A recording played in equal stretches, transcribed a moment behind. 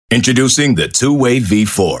Introducing the Two-Way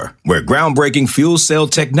V4, where groundbreaking fuel cell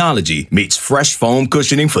technology meets fresh foam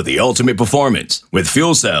cushioning for the ultimate performance. With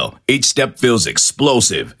Fuel Cell, each step feels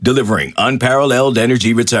explosive, delivering unparalleled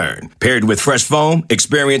energy return. Paired with fresh foam,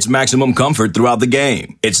 experience maximum comfort throughout the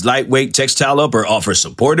game. Its lightweight textile upper offers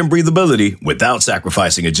support and breathability without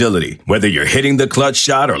sacrificing agility. Whether you're hitting the clutch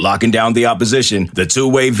shot or locking down the opposition, the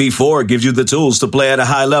Two-Way V4 gives you the tools to play at a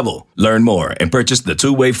high level. Learn more and purchase the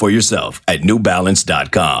Two-Way for yourself at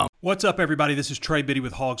newbalance.com. What's up, everybody? This is Trey Biddy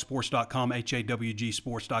with hawgsports.com,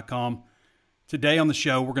 HAWGsports.com. Today on the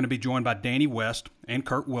show, we're going to be joined by Danny West and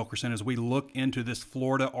Kurt Wilkerson as we look into this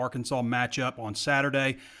Florida-Arkansas matchup on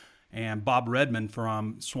Saturday. And Bob Redmond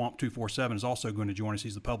from Swamp 247 is also going to join us.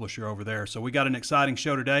 He's the publisher over there. So we got an exciting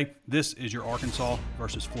show today. This is your Arkansas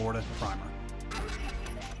versus Florida primer.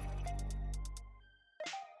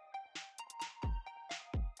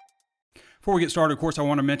 Before we get started, of course, I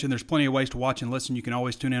want to mention there's plenty of ways to watch and listen. You can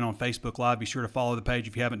always tune in on Facebook Live. Be sure to follow the page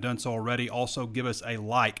if you haven't done so already. Also, give us a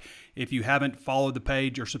like. If you haven't followed the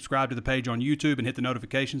page or subscribed to the page on YouTube and hit the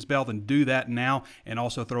notifications bell, then do that now. And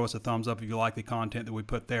also throw us a thumbs up if you like the content that we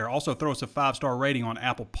put there. Also, throw us a 5-star rating on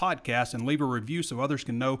Apple Podcasts and leave a review so others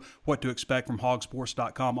can know what to expect from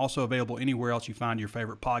hawgsports.com. Also available anywhere else you find your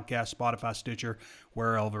favorite podcast, Spotify, Stitcher,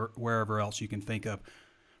 wherever else you can think of.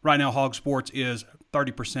 Right now, Hog Sports is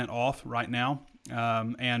 30% off right now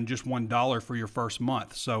and just $1 for your first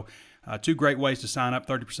month. So two great ways to sign up,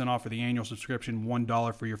 30% off for the annual subscription,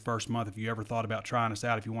 $1 for your first month if you ever thought about trying us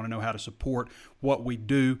out, if you want to know how to support what we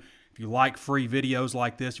do. If you like free videos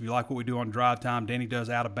like this, if you like what we do on Drive Time, Danny does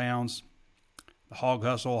Out of Bounds, the Hog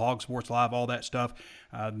Hustle, Hog Sports Live, all that stuff,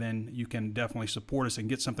 then you can definitely support us and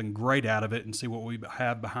get something great out of it and see what we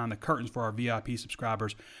have behind the curtains for our VIP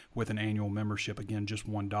subscribers with an annual membership. Again, just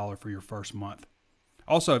 $1 for your first month.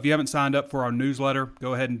 Also, if you haven't signed up for our newsletter,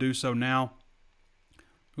 go ahead and do so now.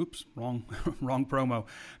 Oops, wrong promo.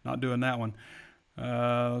 Not doing that one.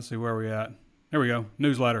 Let's see where we're at. There we go,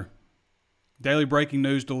 newsletter. Daily breaking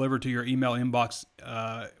news delivered to your email inbox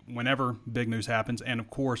whenever big news happens. And, of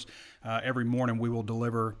course, every morning we will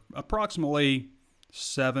deliver approximately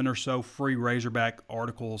 7 or so free Razorback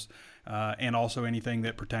articles and also anything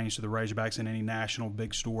that pertains to the Razorbacks and any national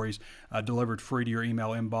big stories delivered free to your email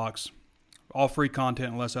inbox. All free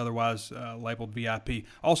content unless otherwise labeled VIP.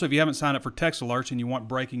 Also, if you haven't signed up for text alerts and you want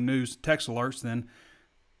breaking news text alerts, then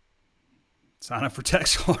sign up for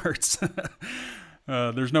text alerts.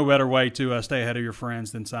 There's no better way to stay ahead of your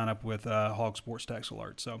friends than sign up with Hog Sports Text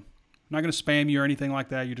Alert. So I'm not going to spam you or anything like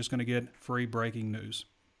that. You're just going to get free breaking news.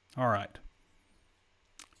 All right.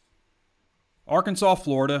 Arkansas,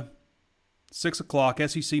 Florida, 6 o'clock,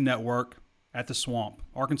 SEC Network at the Swamp.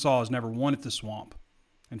 Arkansas has never won at the Swamp.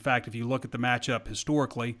 In fact, if you look at the matchup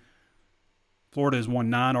historically, Florida has won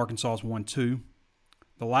 9, Arkansas has won 2.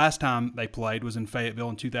 The last time they played was in Fayetteville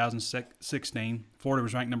in 2016. Florida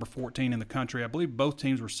was ranked number 14 in the country. I believe both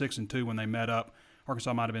teams were 6-2 when they met up.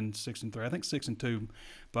 Arkansas might have been 6-3. I think 6-2,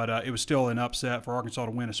 but it was still an upset for Arkansas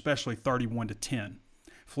to win, especially 31-10.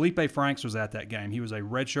 Felipe Franks was at that game. He was a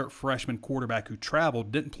redshirt freshman quarterback who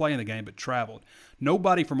traveled, didn't play in the game, but traveled.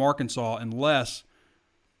 Nobody from Arkansas, unless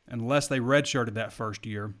they redshirted that first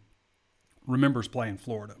year, remembers playing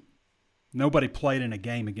Florida. Nobody played in a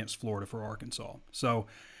game against Florida for Arkansas. So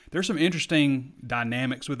there's some interesting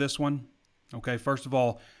dynamics with this one. Okay, first of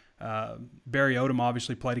all, Barry Odom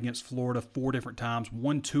obviously played against Florida 4 different times,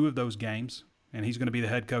 won 2 of those games, and he's going to be the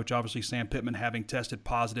head coach. Obviously, Sam Pittman having tested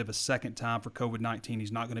positive a second time for COVID-19.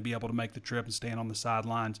 He's not going to be able to make the trip and stand on the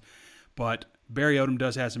sidelines. But Barry Odom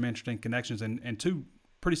does have some interesting connections, and 2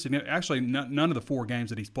 pretty significant. Actually, none of the 4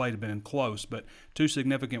 games that he's played have been in close, but 2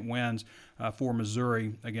 significant wins for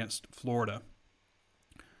Missouri against Florida.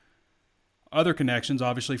 Other connections,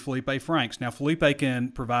 obviously, Felipe Franks. Now, Felipe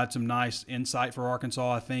can provide some nice insight for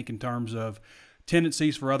Arkansas, I think, in terms of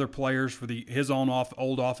tendencies for other players, for his own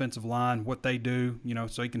old offensive line, what they do,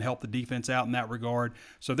 so he can help the defense out in that regard.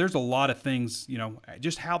 So there's a lot of things,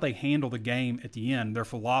 just how they handle the game at the end, their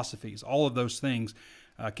philosophies, all of those things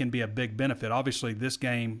can be a big benefit. Obviously, this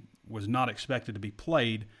game was not expected to be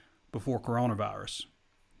played before coronavirus.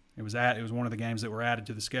 It was one of the games that were added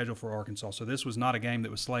to the schedule for Arkansas. So this was not a game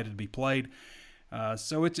that was slated to be played.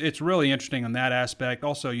 So it's really interesting on that aspect.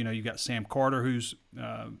 Also, you got Sam Carter, who's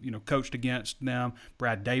coached against them.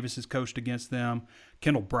 Brad Davis has coached against them.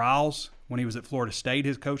 Kendall Briles, when he was at Florida State,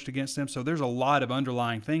 has coached against them. So there's a lot of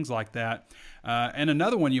underlying things like that. And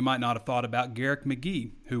another one you might not have thought about, Garrick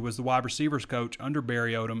McGee, who was the wide receivers coach under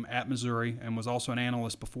Barry Odom at Missouri and was also an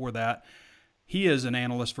analyst before that. He is an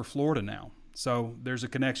analyst for Florida now. So there's a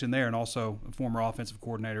connection there, and also a former offensive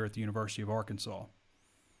coordinator at the University of Arkansas.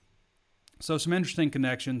 So some interesting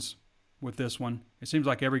connections with this one. It seems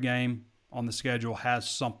like every game on the schedule has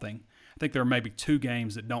something. I think there are maybe 2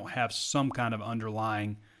 games that don't have some kind of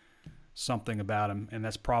underlying something about them, and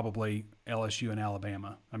that's probably LSU and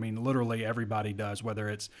Alabama. I mean, literally everybody does, whether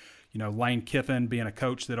it's, Lane Kiffin being a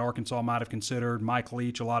coach that Arkansas might have considered, Mike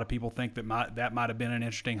Leach. A lot of people think that might have been an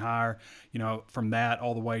interesting hire, from that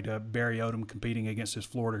all the way to Barry Odom competing against his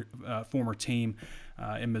Florida former team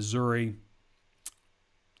in Missouri.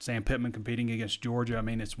 Sam Pittman competing against Georgia. I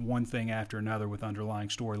mean, it's one thing after another with underlying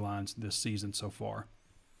storylines this season so far.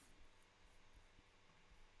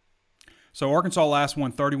 So Arkansas last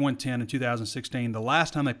won 31-10 in 2016. The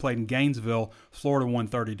last time they played in Gainesville, Florida won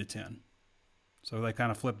 30-10. So they kind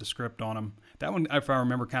of flipped the script on them. That one, if I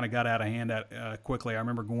remember, kind of got out of hand quickly. I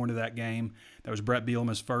remember going to that game. That was Brett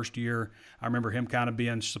Bielema's first year. I remember him kind of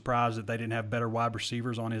being surprised that they didn't have better wide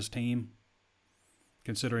receivers on his team,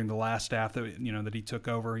 considering the last staff that that he took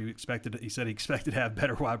over. He said he expected to have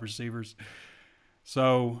better wide receivers.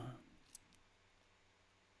 So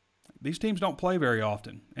these teams don't play very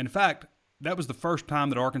often. In fact, that was the first time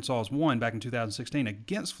that Arkansas has won back in 2016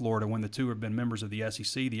 against Florida when the two have been members of the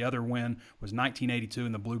SEC. The other win was 1982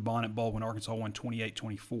 in the Blue Bonnet Bowl when Arkansas won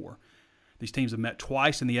 28-24. These teams have met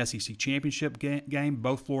twice in the SEC championship game.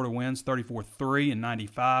 Both Florida wins, 34-3 in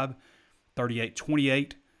 95,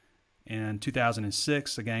 38-28 in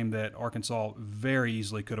 2006, a game that Arkansas very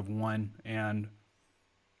easily could have won, and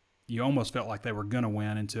you almost felt like they were going to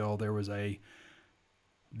win until there was a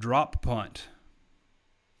drop punt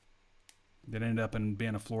that ended up in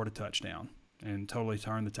being a Florida touchdown and totally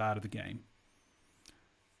turned the tide of the game.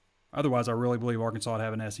 Otherwise, I really believe Arkansas would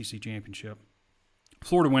have an SEC championship.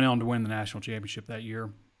 Florida went on to win the national championship that year.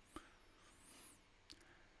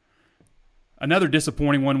 Another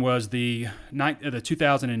disappointing one was the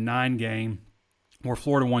 2009 game where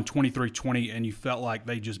Florida won 23-20, and you felt like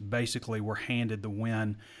they just basically were handed the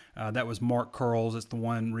win. That was Mark Curls. It's the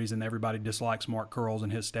one reason everybody dislikes Mark Curls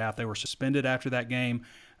and his staff. They were suspended after that game.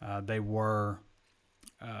 The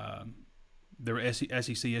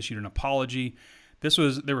SEC issued an apology.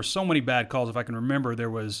 There were so many bad calls. If I can remember,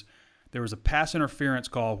 there was a pass interference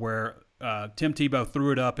call where Tim Tebow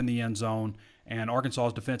threw it up in the end zone, and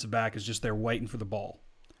Arkansas's defensive back is just there waiting for the ball.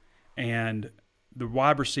 And the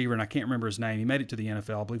wide receiver, and I can't remember his name, he made it to the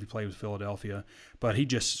NFL. I believe he played with Philadelphia, but he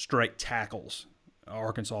just straight tackles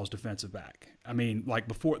Arkansas's defensive back. I mean, like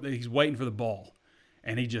before, he's waiting for the ball,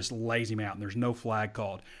 and he just lays him out, and there's no flag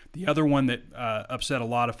called. The other one that upset a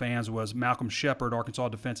lot of fans was Malcolm Shepard, Arkansas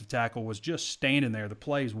defensive tackle, was just standing there. The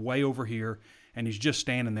play's way over here, and he's just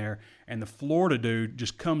standing there, and the Florida dude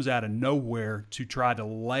just comes out of nowhere to try to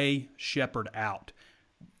lay Shepard out.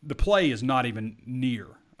 The play is not even near.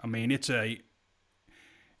 I mean,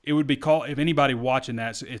 it would be called, if anybody watching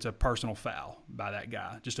that, it's a personal foul by that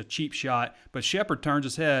guy. Just a cheap shot. But Shepard turns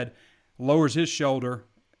his head, lowers his shoulder,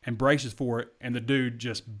 and braces for it, and the dude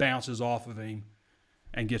just bounces off of him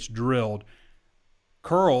and gets drilled.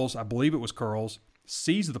 Curls, I believe it was Curls,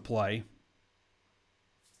 sees the play,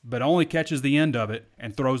 but only catches the end of it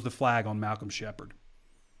and throws the flag on Malcolm Shepard.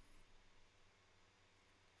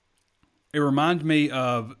 It reminds me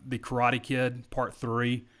of the Karate Kid Part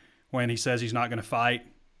 3 when he says he's not going to fight,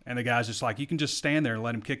 and the guy's just like, you can just stand there and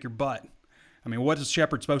let him kick your butt. I mean, what is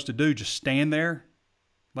Shepard supposed to do? Just stand there?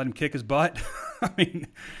 Let him kick his butt? I mean,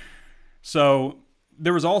 so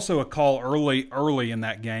there was also a call early in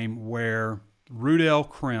that game where Rudell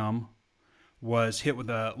Krim was hit with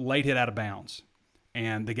a late hit out of bounds,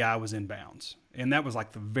 and the guy was in bounds. And that was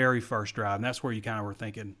like the very first drive, and that's where you kind of were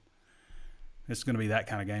thinking, this is going to be that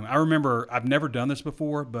kind of game. I remember, I've never done this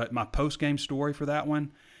before, but my post-game story for that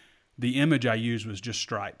one, the image I used was just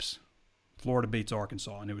stripes. Florida beats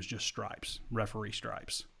Arkansas, and it was just stripes, referee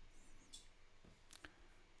stripes.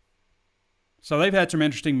 So they've had some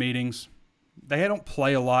interesting meetings. They don't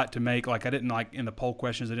play a lot to make, like I didn't like in the poll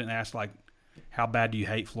questions, I didn't ask like, how bad do you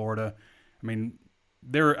hate Florida? I mean,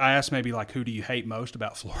 I asked maybe like, who do you hate most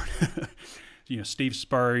about Florida? Steve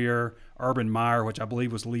Spurrier, Urban Meyer, which I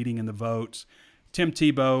believe was leading in the votes. Tim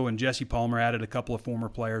Tebow and Jesse Palmer added a couple of former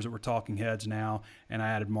players that were talking heads now, and I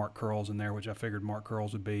added Mark Curls in there, which I figured Mark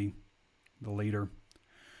Curls would be the leader.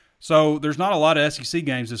 So there's not a lot of SEC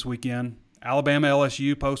games this weekend. Alabama,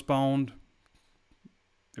 LSU postponed.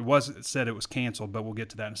 It said it was canceled, but we'll get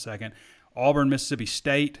to that in a second. Auburn, Mississippi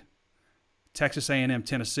State, Texas A&M,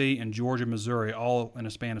 Tennessee, and Georgia, Missouri, all in a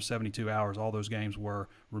span of 72 hours. All those games were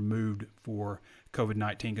removed for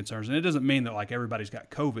COVID-19 concerns. And it doesn't mean that like everybody's got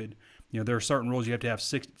COVID. There are certain rules. You have to have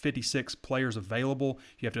 56 players available.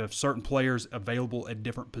 You have to have certain players available at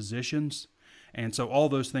different positions. And so all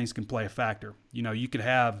those things can play a factor. You could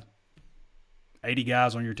have 80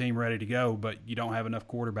 guys on your team ready to go, but you don't have enough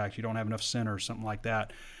quarterbacks, you don't have enough centers, something like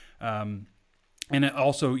that. And it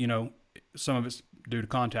also, some of it's due to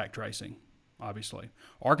contact tracing, obviously.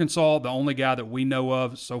 Arkansas, the only guy that we know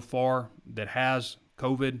of so far that has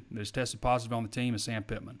COVID, that has tested positive on the team, is Sam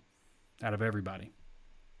Pittman, out of everybody,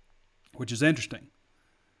 which is interesting.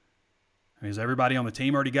 I mean, has everybody on the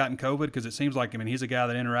team already gotten COVID? Because it seems like, he's a guy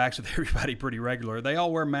that interacts with everybody pretty regular. They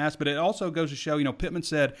all wear masks, but it also goes to show, Pittman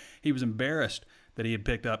said he was embarrassed that he had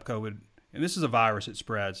picked up COVID. And this is a virus, it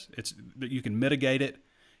spreads. It's that you can mitigate it,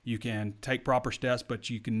 you can take proper steps, but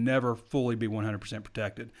you can never fully be 100%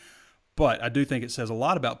 protected. But I do think it says a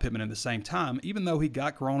lot about Pittman at the same time. Even though he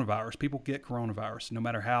got coronavirus, people get coronavirus, no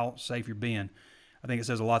matter how safe you're being. I think it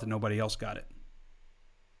says a lot that nobody else got it.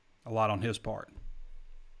 A lot on his part.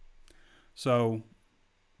 So,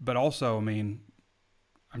 but also, I'm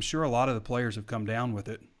sure a lot of the players have come down with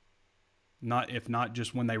it. If not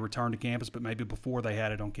just when they returned to campus, but maybe before they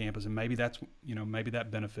had it on campus. And maybe that's, maybe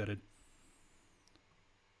that benefited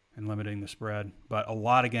in limiting the spread. But a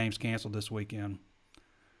lot of games canceled this weekend.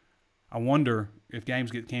 I wonder if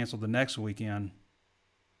games get canceled the next weekend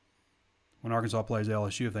when Arkansas plays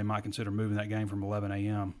LSU, if they might consider moving that game from 11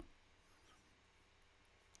 a.m.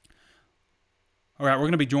 All right, we're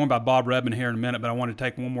going to be joined by Bob Redman here in a minute, but I want to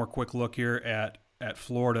take one more quick look here at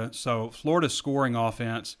Florida. So Florida's scoring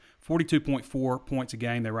offense, 42.4 points a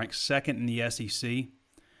game. They rank second in the SEC.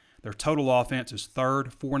 Their total offense is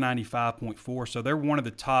third, 495.4. So they're one of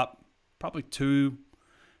the top, probably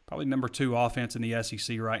number 2 offense in the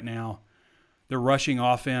SEC right now. Their rushing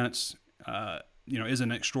offense,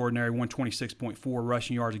 isn't extraordinary, 126.4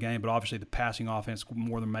 rushing yards a game, but obviously the passing offense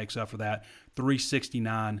more than makes up for that.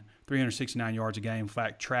 369 yards a game. In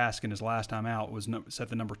fact, Trask in his last time out set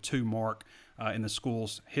the number 2 mark in the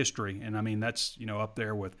school's history. And that's, up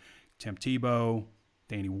there with Tim Tebow,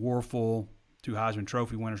 Danny Warfel, 2 Heisman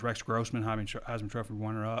Trophy winners, Rex Grossman, Heisman Trophy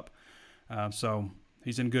runner-up. So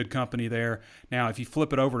he's in good company there. Now, if you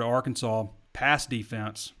flip it over to Arkansas, pass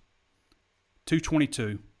defense,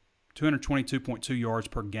 222.2 yards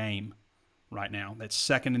per game right now. That's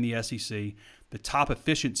second in the SEC. The top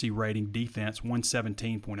efficiency rating defense,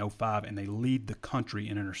 117.05, and they lead the country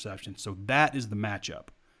in interceptions. So that is the matchup.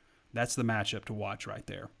 That's the matchup to watch right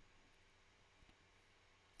there.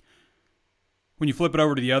 When you flip it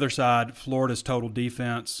over to the other side, Florida's total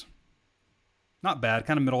defense, not bad,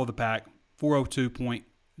 kind of middle of the pack,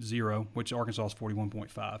 402.0, which Arkansas is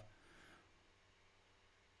 41.5.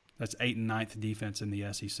 That's 8th and 9th defense in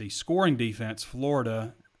the SEC. Scoring defense,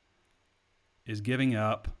 Florida is giving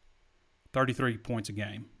up 29 points a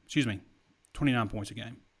game.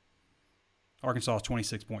 Arkansas is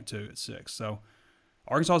 26.2 at 6. So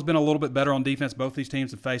Arkansas has been a little bit better on defense. Both these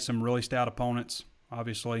teams have faced some really stout opponents,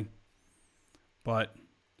 obviously. But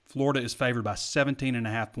Florida is favored by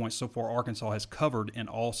 17.5 points. So far, Arkansas has covered in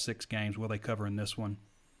all 6 games. Will they cover in this one?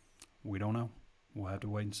 We don't know. We'll have to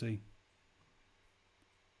wait and see.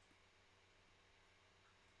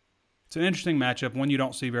 It's an interesting matchup, one you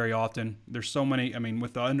don't see very often. There's so many,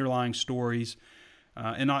 with the underlying stories,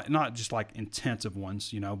 and not just like intensive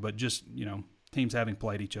ones, but just, teams having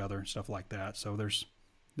played each other and stuff like that. So there's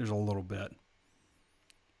a little bit.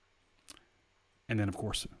 And then, of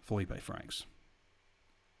course, Felipe Franks.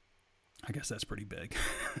 I guess that's pretty big.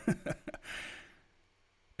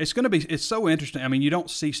 It's so interesting. You don't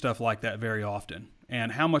see stuff like that very often.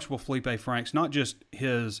 And how much will Felipe Franks, not just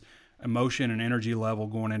his emotion and energy level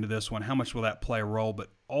going into this one, how much will that play a role, but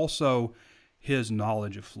also his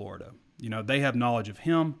knowledge of Florida. They have knowledge of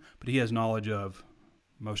him, but he has knowledge of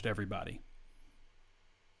most everybody.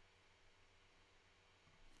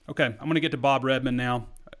 Okay, I'm going to get to Bob Redman now.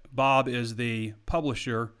 Bob is the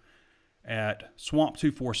publisher at Swamp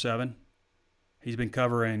 247. He's been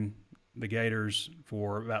covering the Gators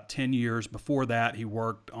for about 10 years. Before that, he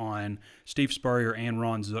worked on Steve Spurrier and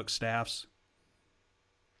Ron Zook's staffs.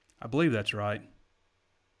 I believe that's right.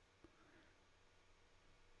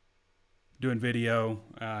 Doing video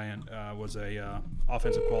and was a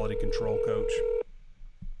offensive quality control coach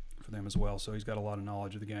for them as well. So he's got a lot of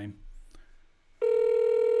knowledge of the game.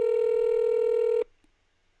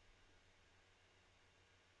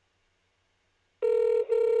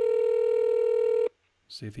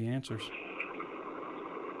 See if he answers.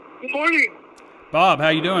 Good morning. Bob, how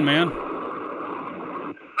you doing, man?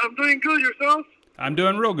 I'm doing good. Yourself? I'm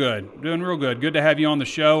doing real good. Good to have you on the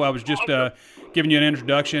show. I was just giving you an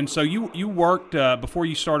introduction. So you worked, before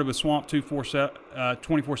you started with Swamp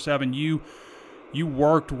 24/7, you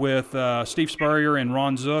worked with Steve Spurrier and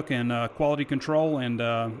Ron Zook and quality control and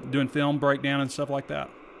doing film breakdown and stuff like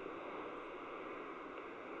that?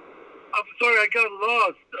 I'm sorry, I got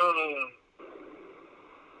lost.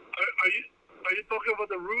 Are you talking about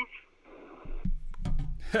the roof?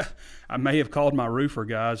 I may have called my roofer,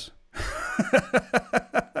 guys.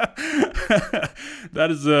 That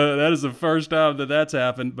is the first time that's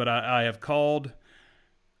happened, but I called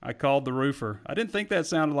the roofer. I didn't think that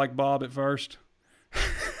sounded like Bob at first.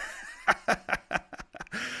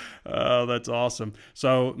 Oh, that's awesome.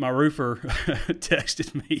 So my roofer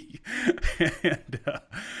texted me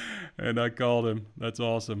and I called him. That's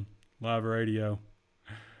awesome. Live radio.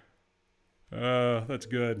 That's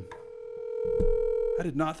good. I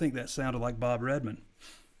did not think that sounded like Bob Redman.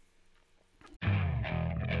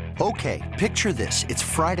 Okay, picture this. It's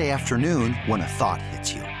Friday afternoon when a thought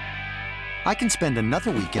hits you. I can spend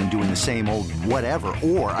another weekend doing the same old whatever,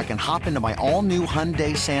 or I can hop into my all-new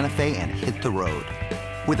Hyundai Santa Fe and hit the road.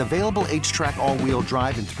 With available H-Track all-wheel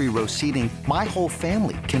drive and 3-row seating, my whole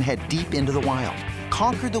family can head deep into the wild.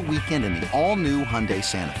 Conquer the weekend in the all-new Hyundai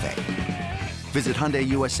Santa Fe. Visit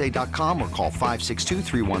HyundaiUSA.com or call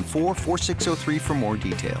 562-314-4603 for more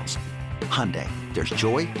details. Hyundai, there's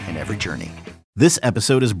joy in every journey. This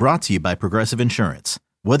episode is brought to you by Progressive Insurance.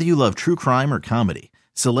 Whether you love true crime or comedy,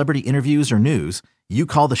 celebrity interviews or news, you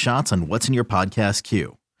call the shots on what's in your podcast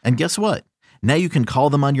queue. And guess what? Now you can call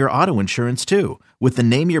them on your auto insurance too with the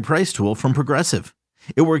Name Your Price tool from Progressive.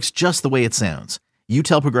 It works just the way it sounds. You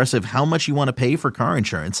tell Progressive how much you want to pay for car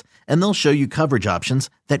insurance, and they'll show you coverage options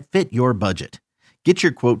that fit your budget. Get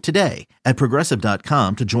your quote today at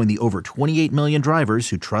Progressive.com to join the over 28 million drivers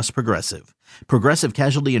who trust Progressive. Progressive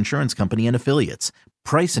Casualty Insurance Company and Affiliates.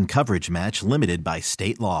 Price and coverage match limited by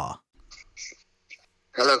state law.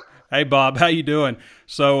 Hello. Hey, Bob. How you doing?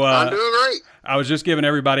 So I'm doing great. I was just giving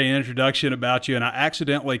everybody an introduction about you, and I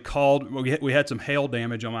accidentally called. We had some hail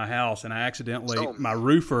damage on my house, and I accidentally, my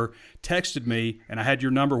roofer texted me, and I had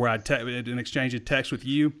your number where I'd an exchange of text with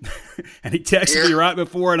you, and he texted me right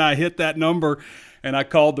before, and I hit that number, and I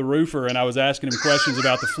called the roofer, and I was asking him questions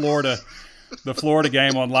about the Florida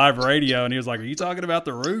game on live radio, and he was like, "Are you talking about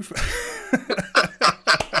the roof?"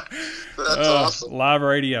 That's awesome. Live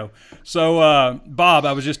radio. So, Bob,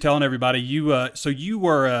 I was just telling everybody you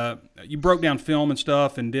broke down film and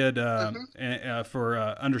stuff and did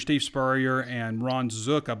for under Steve Spurrier and Ron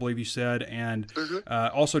Zook, I believe you said, and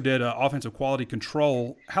also did offensive quality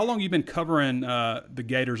control. How long have you been covering the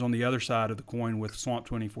Gators on the other side of the coin with Swamp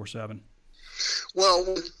 24/7?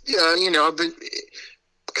 Well, yeah, I've been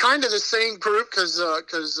kind of the same group because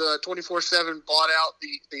 24/7 bought out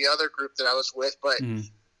the other group that I was with, but.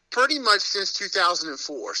 Pretty much since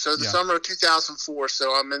 2004, so the summer of 2004.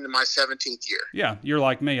 So I'm into my 17th year. Yeah, you're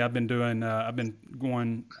like me. I've been doing. I'm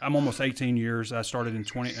almost 18 years. I started in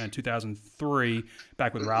 2003,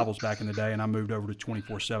 back with Rivals back in the day, and I moved over to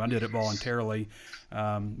 24/7. I did it voluntarily.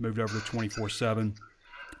 Moved over to 24/7,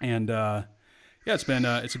 and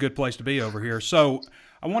it's a good place to be over here. So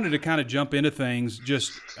I wanted to kind of jump into things.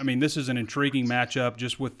 This is an intriguing matchup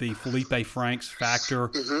just with the Felipe Franks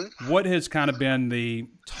factor. What has kind of been the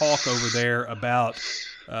talk over there about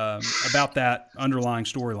that underlying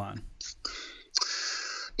storyline?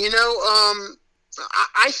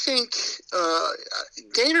 I think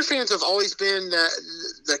Gator fans have always been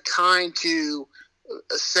the kind to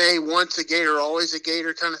say once a Gator, always a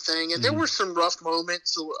Gator kind of thing. And there were some rough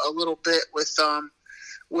moments a little bit with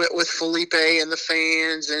Felipe and the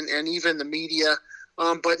fans and even the media,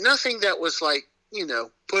 but nothing that was like,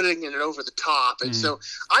 putting it over the top. And so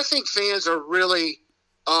I think fans are really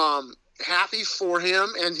happy for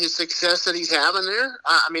him and his success that he's having there.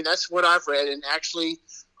 I mean, that's what I've read, and actually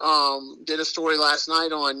did a story last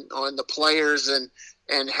night on the players and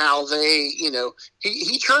how they,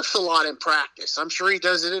 he chirps a lot in practice. I'm sure he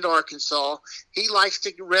does it at Arkansas. He likes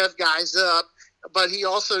to rev guys up, but he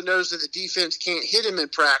also knows that the defense can't hit him in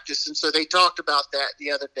practice. And so they talked about that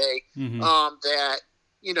the other day, that,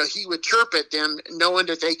 he would chirp at them knowing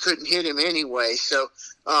that they couldn't hit him anyway. So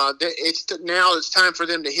now it's time for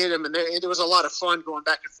them to hit him. And there was a lot of fun going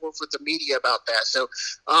back and forth with the media about that. So,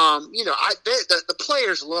 the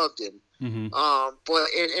players loved him. But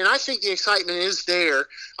I think the excitement is there.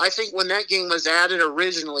 I think when that game was added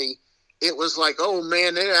originally, it was like, oh,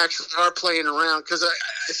 man, they actually are playing around, because I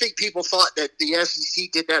think people thought that the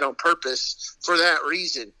SEC did that on purpose for that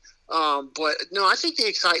reason. But, no, I think the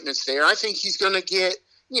excitement's there. I think he's going to get,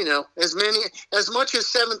 as much as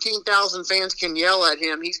 17,000 fans can yell at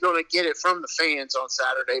him, he's going to get it from the fans on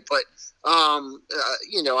Saturday. But, I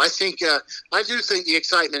do think the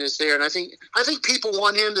excitement is there, and I think people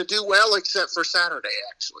want him to do well, except for Saturday,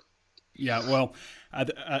 actually. Yeah, well,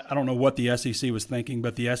 I don't know what the SEC was thinking,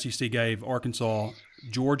 but the SEC gave Arkansas,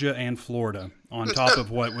 Georgia, and Florida on top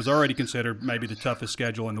of what was already considered maybe the toughest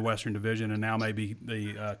schedule in the Western Division, and now maybe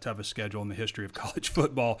the toughest schedule in the history of college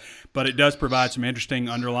football. But it does provide some interesting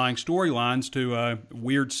underlying storylines to a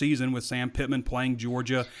weird season with Sam Pittman playing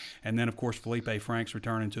Georgia, and then, of course, Felipe Franks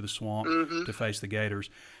returning to the Swamp to face the Gators.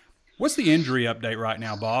 What's the injury update right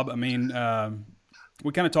now, Bob? I mean,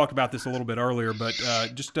 we kind of talked about this a little bit earlier, but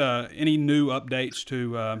just any new updates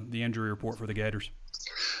to the injury report for the Gators?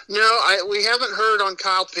 No, we haven't heard on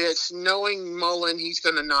Kyle Pitts. Knowing Mullen, he's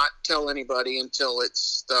going to not tell anybody until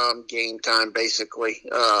it's game time, basically.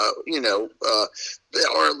 Or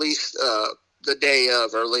at least the day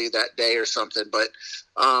of, early that day or something. But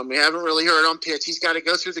we haven't really heard on Pitts. He's got to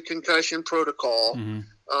go through the concussion protocol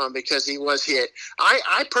because he was hit.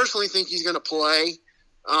 I personally think he's going to play.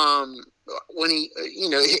 When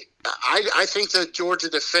I think the Georgia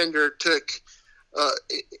defender took.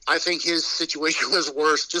 I think his situation was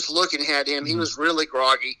worse. Just looking at him, he was really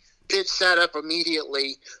groggy. Pitts sat up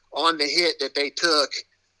immediately on the hit that they took.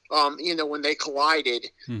 When they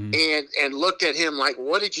collided, and looked at him like,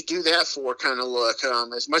 "What did you do that for?" kind of look.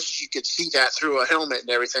 As much as you could see that through a helmet and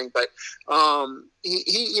everything, but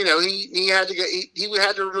he had to go. He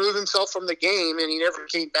had to remove himself from the game, and he never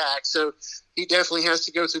came back. So he definitely has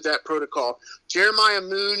to go through that protocol. Jeremiah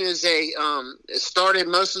Moon is started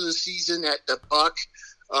most of the season at the Buck,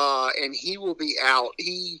 and he will be out.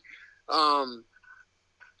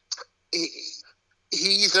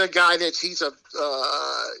 He's a guy he's a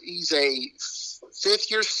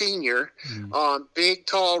fifth-year senior, big,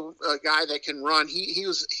 tall guy that can run.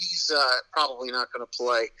 He's probably not going to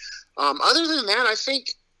play. Other than that, I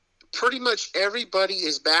think pretty much everybody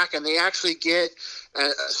is back, and they actually get a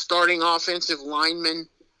starting offensive lineman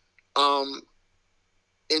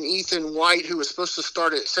in Ethan White, who was supposed to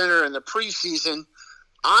start at center in the preseason.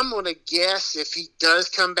 I'm going to guess if he does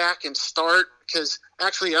come back and start, because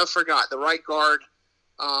actually I forgot, the right guard,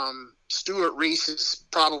 Stuart Reese is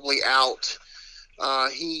probably out.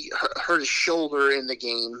 He hurt his shoulder in the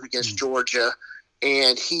game against Georgia,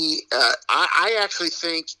 and I actually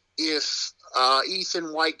think if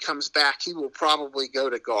Ethan White comes back, he will probably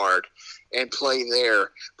go to guard and play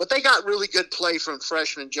there. But they got really good play from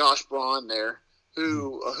freshman Josh Braun there,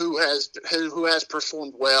 who has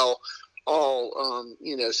performed well all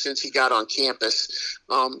since he got on campus.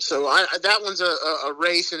 So that one's a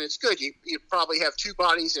race, and it's good. You probably have two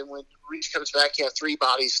bodies, and when Reese comes back, you have three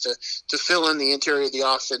bodies to fill in the interior of the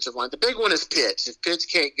offensive line. The big one is Pitts. If Pitts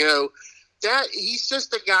can't go, he's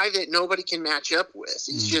just a guy that nobody can match up with.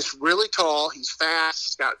 He's just really tall. He's fast.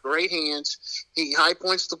 He's got great hands. He high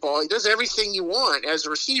points the ball. He does everything you want as a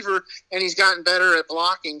receiver, and he's gotten better at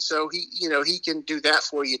blocking. So he can do that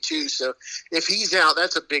for you too. So if he's out,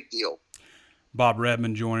 that's a big deal. Bob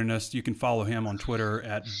Redman joining us. You can follow him on Twitter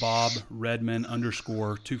at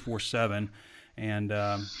BobRedman_247, and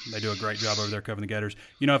they do a great job over there covering the Gators.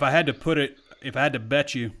 If I had to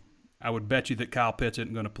bet you, I would bet you that Kyle Pitts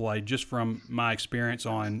isn't going to play, just from my experience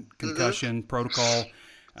on concussion protocol.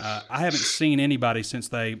 I haven't seen anybody since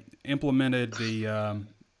they implemented the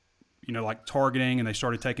like targeting, and they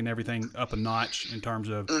started taking everything up a notch in terms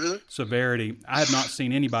of severity. I have not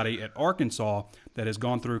seen anybody at Arkansas that has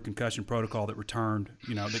gone through concussion protocol that returned,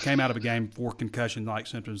 that came out of a game for concussion-like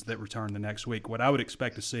symptoms that returned the next week. What I would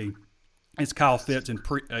expect to see is Kyle Pitts in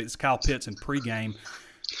pregame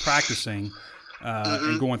practicing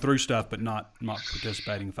and going through stuff, but not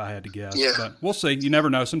participating, if I had to guess. Yeah. But we'll see. You never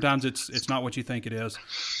know. Sometimes it's not what you think it is.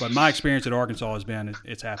 But my experience at Arkansas has been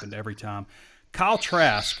it's happened every time. Kyle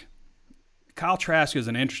Trask is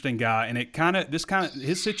an interesting guy, and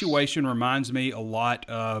his situation reminds me a lot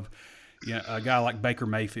of a guy like Baker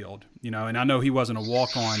Mayfield, and I know he wasn't a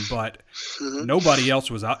walk-on, but nobody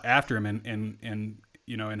else was after him in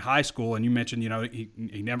high school. And you mentioned,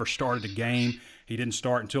 he never started a game. He didn't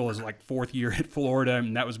start until his fourth year at Florida,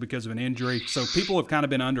 and that was because of an injury. So people have kind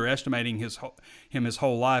of been underestimating him his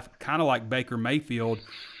whole life, kind of like Baker Mayfield.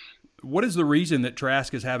 What is the reason that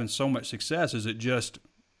Trask is having so much success? Is it just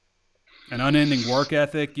an unending work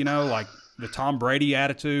ethic, like the Tom Brady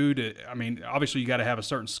attitude? I mean, obviously you got to have a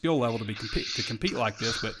certain skill level to compete like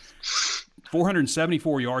this, but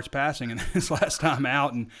 474 yards passing in his last time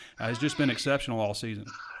out, and has just been exceptional all season.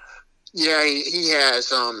 Yeah, he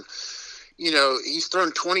has. He's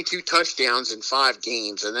thrown 22 touchdowns in 5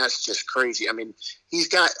 games, and that's just crazy. I mean, he's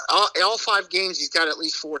got all 5 games. He's got at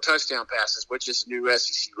least 4 touchdown passes, which is a new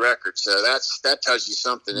SEC record. So that tells you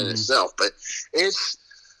something in itself. But it's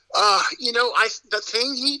the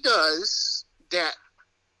thing he does that,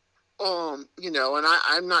 and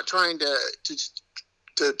I'm not trying to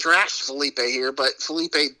trash Felipe here, but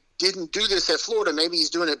Felipe didn't do this at Florida. Maybe he's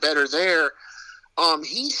doing it better there.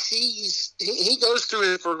 He goes through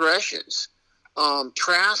his progressions.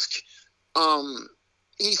 Trask,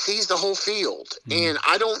 he sees the whole field, and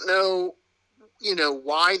I don't know,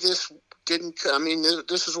 why this didn't. I mean,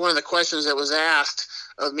 this was one of the questions that was asked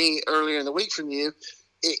of me earlier in the week from you.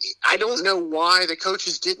 I don't know why the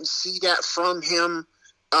coaches didn't see that from him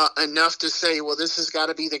enough to say, well, this has got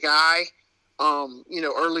to be the guy,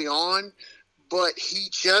 early on. But he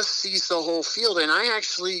just sees the whole field. And I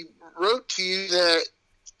actually wrote to you that,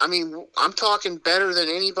 I'm talking better than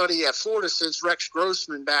anybody at Florida since Rex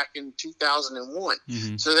Grossman back in 2001.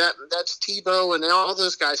 Mm-hmm. So that's Tebow and all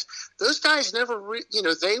those guys. Those guys never,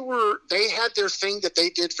 they had their thing that they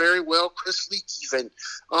did very well. Chris Leak even,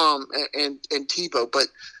 and Tebow, but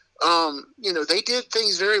they did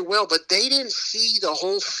things very well. But they didn't see the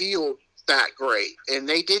whole field that great, and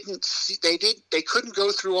they couldn't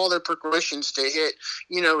go through all their progressions to hit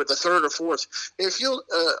the third or fourth. If you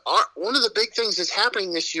one of the big things that's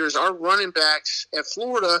happening this year is our running backs at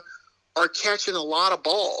Florida are catching a lot of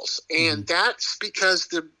balls, and that's because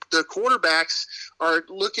the quarterbacks are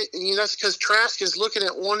looking. That's because Trask is looking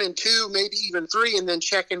at 1 and 2, maybe even 3, and then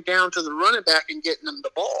checking down to the running back and getting them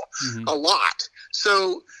the ball a lot.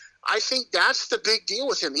 So I think that's the big deal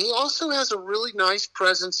with him. He also has a really nice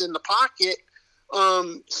presence in the pocket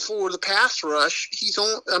for the pass rush.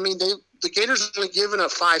 The Gators are only giving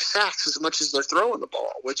up 5 sacks as much as they're throwing the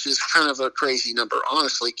ball, which is kind of a crazy number,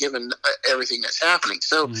 honestly, given everything that's happening.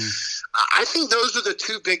 So I think those are the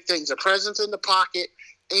two big things, the presence in the pocket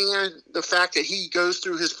and the fact that he goes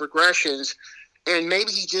through his progressions. And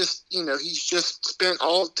maybe he just, he's just spent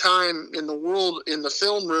all the time in the world in the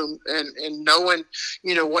film room and knowing,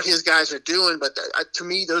 what his guys are doing. But to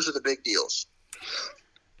me, those are the big deals.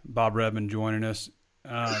 Bob Redman joining us.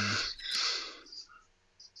 I've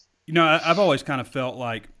always kind of felt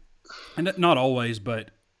like, and not always, but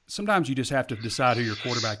sometimes you just have to decide who your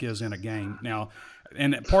quarterback is in a game. Now,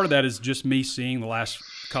 and part of that is just me seeing the last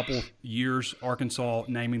couple years Arkansas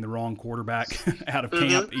naming the wrong quarterback out of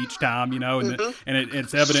camp each time, and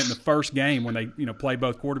it's evident in the first game when they play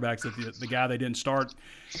both quarterbacks that the guy they didn't start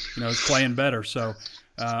is playing better. So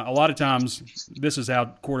a lot of times this is how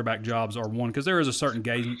quarterback jobs are won, because there is a certain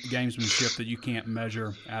gamesmanship that you can't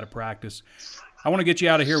measure out of practice. I want to get you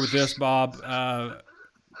out of here with this, Bob. How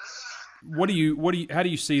do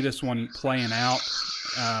you see this one playing out?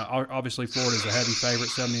 Obviously, Florida's a heavy favorite,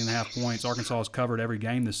 70.5 points. Arkansas has covered every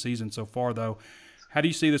game this season so far, though. How do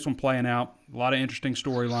you see this one playing out? A lot of interesting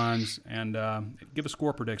storylines, and give a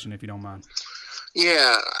score prediction if you don't mind.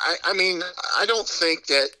 Yeah, I don't think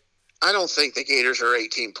the Gators are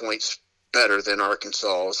 18 points better than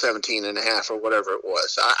Arkansas, 17.5 or whatever it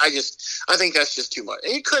was. I think that's just too much.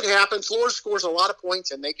 It could happen. Florida scores a lot of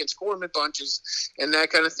points, and they can score them in bunches and that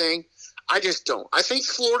kind of thing. I just don't. I think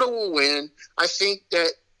Florida will win. I think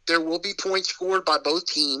that there will be points scored by both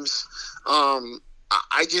teams.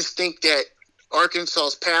 I just think that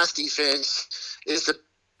Arkansas's pass defense is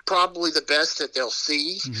probably the best that they'll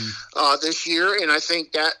see this year, and I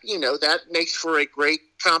think that that makes for a great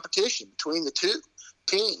competition between the two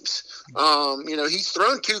teams. He's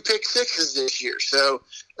thrown 2 pick sixes this year, so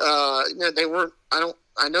they weren't.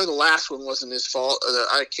 I know the last one wasn't his fault.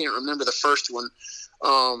 I can't remember the first one.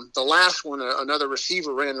 The last one, another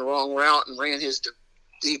receiver ran the wrong route and ran his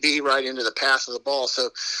DB right into the path of the ball. So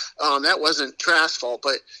that wasn't Trask's fault.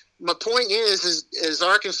 But my point is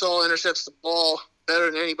Arkansas intercepts the ball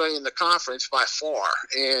better than anybody in the conference by far.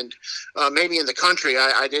 And maybe in the country,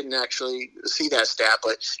 I didn't actually see that stat.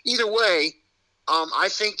 But either way, I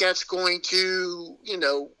think that's going to,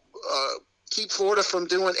 keep Florida from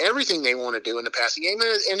doing everything they want to do in the passing game.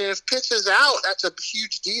 And if Pitts is out, that's a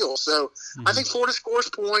huge deal. So I think Florida scores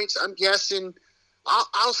points. I'm guessing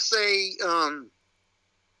I'll say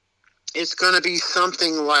it's going to be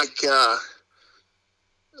something like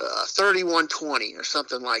 31-20 or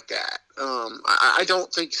something like that. I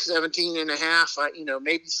don't think 17.5,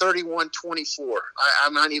 maybe 31-24. I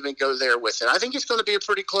might even go there with it. I think it's going to be a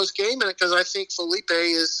pretty close game because I think Felipe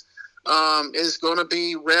is going to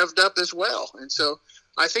be revved up as well. And so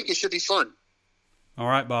I think it should be fun. All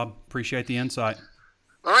right, Bob. Appreciate the insight.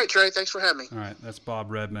 All right, Trey. Thanks for having me. All right. That's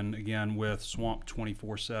Bob Redman, again, with Swamp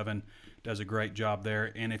 24/7. Does a great job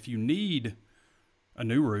there. And if you need a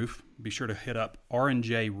new roof, be sure to hit up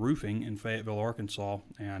R&J Roofing in Fayetteville, Arkansas,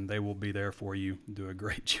 and they will be there for you. Do a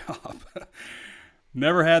great job.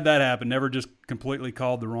 Never had that happen. Never just completely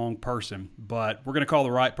called the wrong person. But we're going to call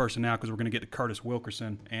the right person now because we're going to get to Curtis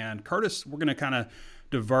Wilkerson. And Curtis, we're going to kind of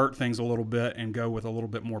divert things a little bit and go with a little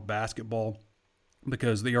bit more basketball.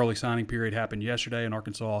 because the early signing period happened yesterday, and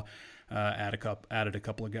Arkansas added a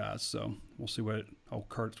couple of guys. So we'll see what old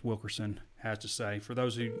Curtis Wilkerson has to say. For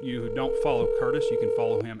those of you who don't follow Curtis, you can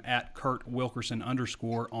follow him at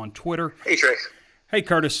 @KurtWilkerson_ on Twitter. Hey, Trey. Hey,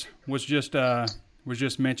 Curtis, was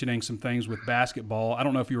just mentioning some things with basketball. I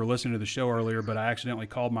don't know if you were listening to the show earlier, but I accidentally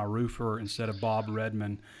called my roofer instead of Bob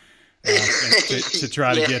Redman to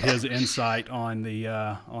try to get his insight on the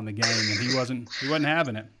game, and he wasn't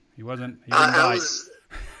having it. He didn't bite.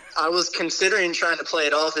 I was considering trying to play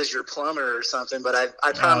it off as your plumber or something, but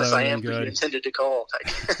I promise I am who you intended to call.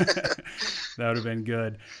 That would have been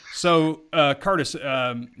good. So, Curtis,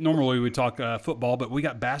 normally we talk football, but we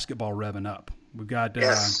got basketball revving up. We got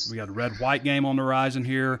a red-white game on the horizon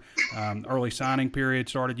here. Early signing period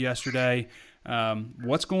started yesterday.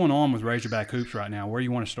 What's going on with Razorback Hoops right now? Where do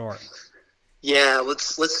you want to start? Yeah,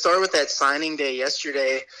 let's start with that signing day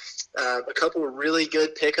yesterday. A couple of really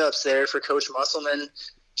good pickups there for Coach Musselman.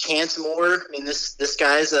 Chance Moore, I mean, this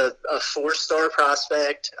guy's a 4-star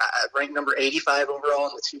prospect, ranked number 85 overall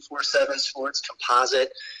in the 247 Sports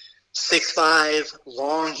Composite. 6'5",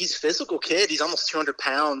 long. He's a physical kid. He's almost 200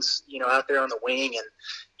 pounds, out there on the wing.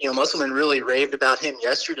 And, Musselman really raved about him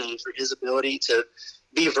yesterday for his ability to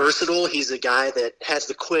be versatile. He's a guy that has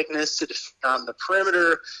the quickness to defend on the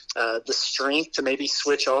perimeter, the strength to maybe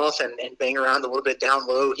switch off and bang around a little bit down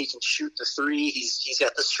low. He can shoot the three. He's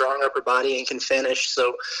got the strong upper body and can finish.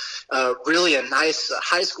 So really a nice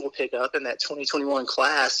high school pickup in that 2021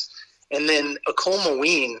 class. And then Akol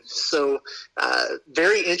Maween. So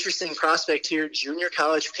very interesting prospect here, junior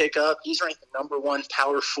college pickup. He's ranked the number 1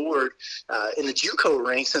 power forward in the JUCO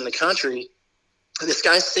ranks in the country. This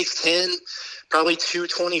guy's 6'10", probably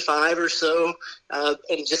 225 or so,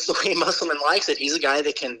 and just the way Musselman likes it, he's a guy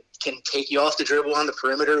that can take you off the dribble on the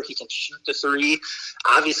perimeter. He can shoot the three,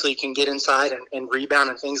 obviously can get inside and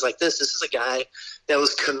rebound and things like this. This is a guy that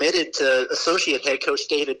was committed to associate head coach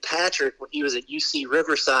David Patrick when he was at UC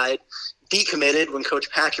Riverside, decommitted when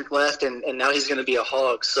Coach Patrick left, and now he's going to be a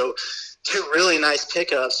Hog. So 2 really nice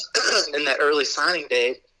pickups in that early signing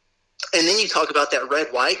day. And then you talk about that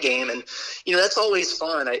red-white game, and, that's always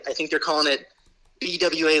fun. I think they're calling it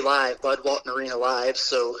BWA Live, Bud Walton Arena Live.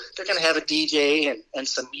 So they're going to have a DJ and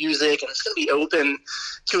some music, and it's going to be open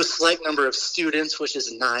to a select number of students, which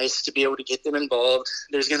is nice to be able to get them involved.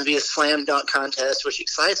 There's going to be a slam dunk contest, which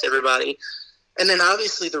excites everybody. And then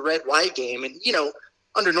obviously the red-white game. And,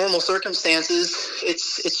 under normal circumstances,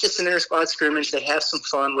 it's just an inter-squad scrimmage. They have some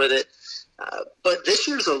fun with it. But this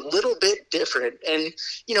year's a little bit different. And,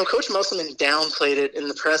 Coach Musselman downplayed it in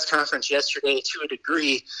the press conference yesterday to a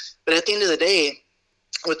degree. But at the end of the day,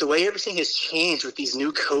 with the way everything has changed with these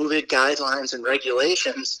new COVID guidelines and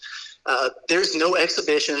regulations, there's no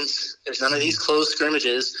exhibitions. There's none of these closed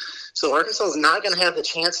scrimmages. So Arkansas is not going to have the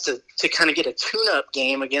chance to kind of get a tune-up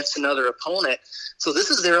game against another opponent. So this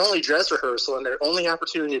is their only dress rehearsal and their only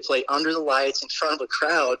opportunity to play under the lights in front of a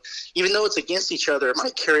crowd. Even though it's against each other, it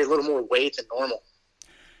might carry a little more weight than normal.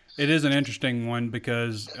 It is an interesting one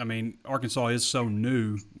because, Arkansas is so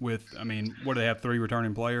new with, what do they have, 3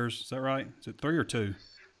 returning players? Is that right? Is it 3 or 2?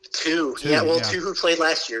 2. 2 who played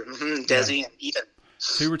last year, Desi and Ethan.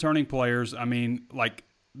 2 returning players.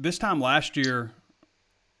 This time last year,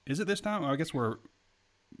 is it this time? I guess we're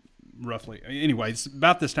roughly. Anyway, it's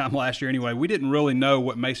about this time last year anyway. We didn't really know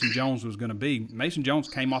what Mason Jones was going to be. Mason Jones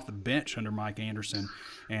came off the bench under Mike Anderson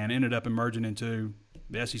and ended up emerging into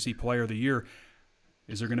the SEC Player of the Year.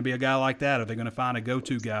 Is there going to be a guy like that? Are they going to find a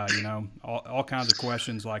go-to guy? All kinds of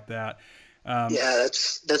questions like that.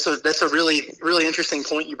 That's a really, really interesting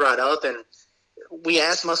point you brought up. And we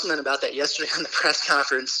asked Musselman about that yesterday on the press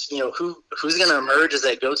conference, who's going to emerge as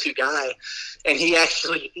that go-to guy. And he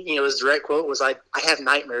actually, his direct quote was, I have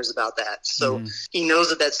nightmares about that. So he knows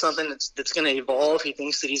that that's something that's going to evolve. He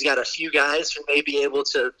thinks that he's got a few guys who may be able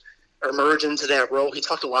to emerge into that role. He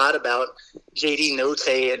talked a lot about J.D. Note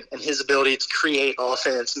and his ability to create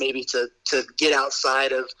offense, maybe to get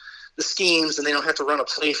outside of the schemes, and they don't have to run a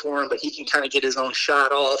play for him, but he can kind of get his own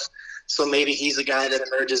shot off. So maybe he's a guy that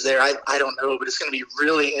emerges there. I don't know, but it's going to be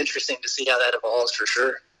really interesting to see how that evolves for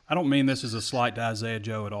sure. I don't mean this as a slight to Isaiah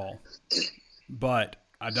Joe at all, but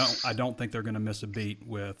I don't think they're going to miss a beat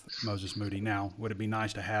with Moses Moody. Now, would it be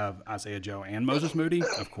nice to have Isaiah Joe and Moses Moody?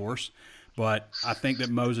 Of course. But I think that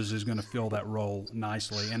Moses is going to fill that role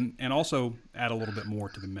nicely and also add a little bit more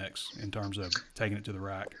to the mix in terms of taking it to the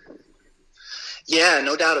rack. Yeah,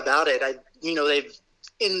 no doubt about it. They've,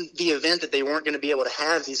 in the event that they weren't going to be able to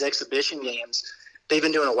have these exhibition games, they've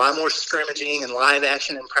been doing a lot more scrimmaging and live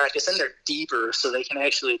action in practice, and they're deeper, so they can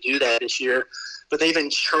actually do that this year. But they've been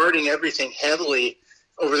charting everything heavily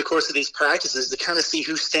over the course of these practices to kind of see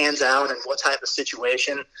who stands out and what type of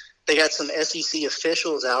situation. They got some SEC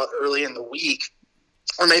officials out early in the week,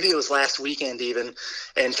 or maybe it was last weekend even,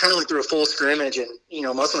 and kind of went through a full scrimmage. And,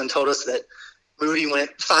 Musselman told us that Moody went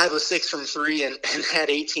 5 of 6 from 3 and had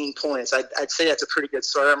 18 points. I'd say that's a pretty good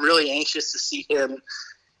start. I'm really anxious to see him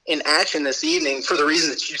in action this evening for the reason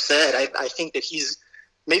that you said. I think that he's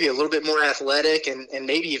maybe a little bit more athletic and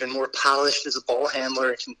maybe even more polished as a ball handler,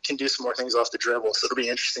 and can do some more things off the dribble. So it'll be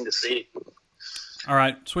interesting to see. All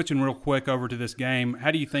right, switching real quick over to this game,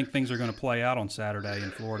 how do you think things are going to play out on Saturday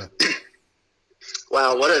in Florida?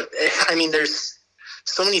 Wow, there's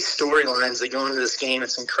so many storylines that go into this game.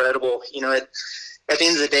 It's incredible. At the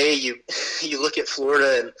end of the day, you look at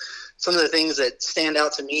Florida, and some of the things that stand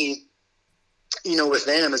out to me, with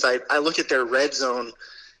them is I look at their red zone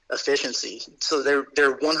efficiency. So they're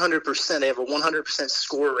 100%. They have a 100%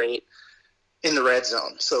 score rate in the red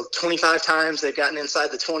zone. So 25 times they've gotten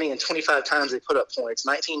inside the 20, and 25 times they put up points,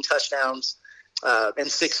 19 touchdowns, and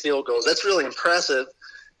 6 field goals. That's really impressive.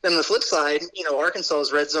 Then on the flip side,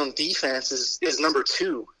 Arkansas's red zone defense is number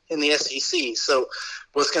 2 in the SEC. So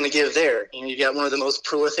what's going to give there? You got one of the most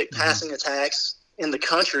prolific passing attacks in the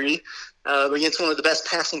country against one of the best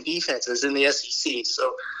passing defenses in the SEC.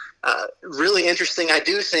 So really interesting. I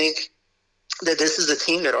do think that this is a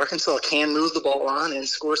team that Arkansas can move the ball on and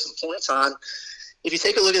score some points on. If you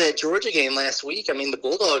take a look at that Georgia game last week, the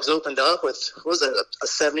Bulldogs opened up with, a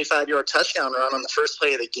 75-yard touchdown run on the first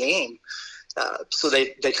play of the game. So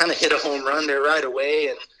they kind of hit a home run there right away,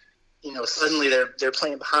 and suddenly they're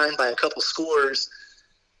playing behind by a couple scores,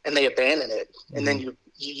 and they abandon it. And then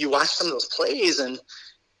you watch some of those plays, and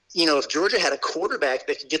if Georgia had a quarterback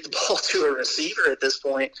that could get the ball to a receiver at this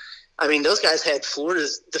point, those guys had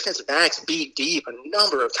Florida's defensive backs beat deep a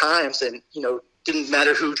number of times, and didn't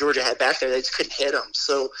matter who Georgia had back there, they just couldn't hit them.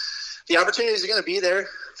 So the opportunities are going to be there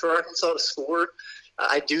for Arkansas to score.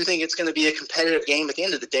 I do think it's going to be a competitive game. At the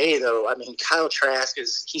end of the day, though, Kyle Trask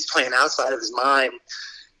he's playing outside of his mind.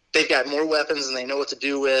 They've got more weapons than they know what to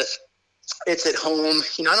do with. It's at home.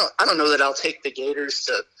 I don't know that I'll take the Gators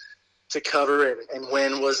to cover and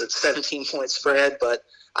win. Was it 17-point spread? But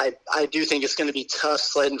I do think it's going to be tough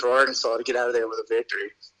sledding for Arkansas to get out of there with a victory.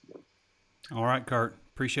 All right, Kurt.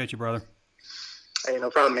 Appreciate you, brother. Hey, no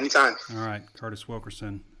problem. Anytime. All right, Curtis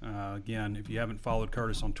Wilkerson. Again, if you haven't followed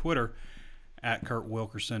Curtis on Twitter, at Kurt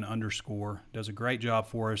Wilkerson _ does a great job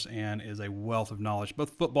for us and is a wealth of knowledge,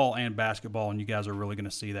 both football and basketball, and you guys are really going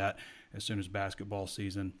to see that as soon as basketball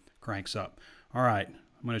season cranks up. All right,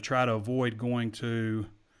 I'm going to try to avoid going to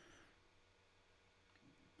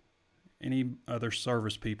any other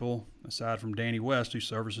service people aside from Danny West, who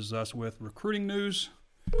services us with recruiting news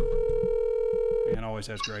and always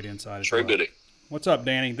has great insight as well. What's up,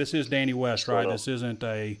 Danny? This is Danny West, right? This isn't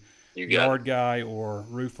a yard guy or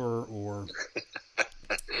roofer or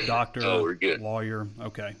doctor, lawyer.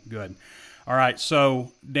 Okay, good. All right,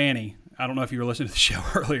 so Danny, I don't know if you were listening to the show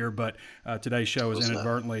earlier, but today's show is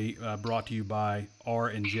inadvertently brought to you by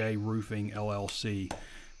R&J Roofing LLC.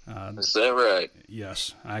 Is that right?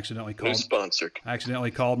 Yes, I accidentally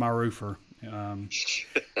called my roofer.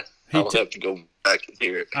 I'll have to go back and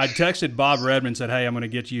hear it. I texted Bob Redmond, said, "Hey, I'm going to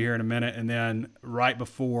get you here in a minute," and then right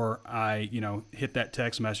before I, hit that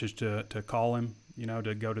text message to call him,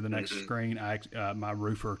 to go to the next screen, my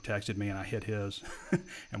roofer texted me, and I hit his,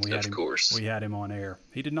 and we had him on air.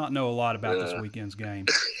 He did not know a lot about this weekend's game,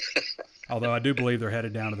 although I do believe they're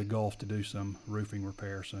headed down to the Gulf to do some roofing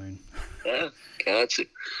repair soon. Yeah, gotcha.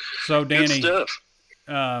 So, Danny, good stuff.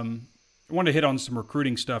 I wanted to hit on some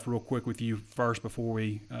recruiting stuff real quick with you first before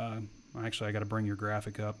we actually, I got to bring your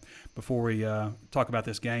graphic up before we talk about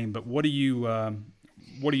this game. But what do you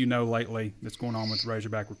know lately that's going on with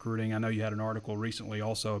Razorback recruiting? I know you had an article recently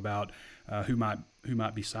also about who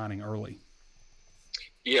might be signing early.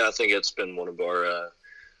 Yeah, I think it's been one of our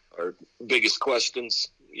biggest questions,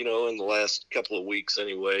 in the last couple of weeks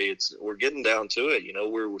anyway. We're getting down to it.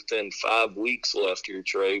 We're within 5 weeks left here,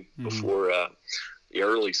 Trey, before the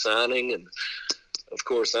early signing. And, of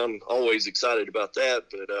course, I'm always excited about that.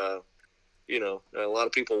 But, a lot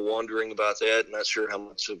of people wondering about that. Not sure how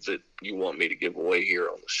much of it you want me to give away here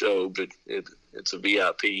on the show, but it's a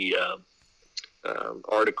VIP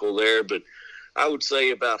article there. But I would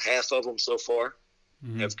say about half of them so far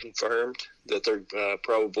have confirmed that they're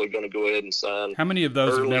probably going to go ahead and sign. How many of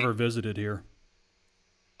those have never visited here?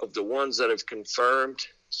 Of the ones that have confirmed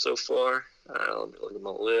so far, let me look at my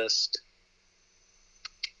list.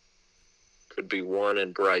 Could be one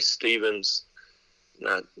in Bryce Stevens.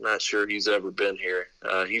 Not sure he's ever been here.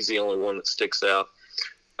 He's the only one that sticks out.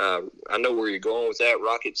 I know where you're going with that.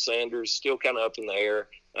 Rocket Sanders, still kind of up in the air.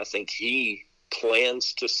 I think he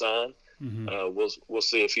plans to sign. Mm-hmm. We'll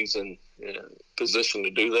see if he's in position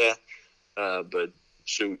to do that. But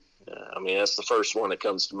shoot, I mean, that's the first one that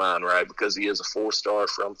comes to mind, right? Because he is a 4-star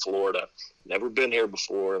from Florida, never been here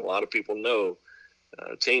before. And a lot of people know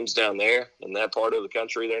teams down there in that part of the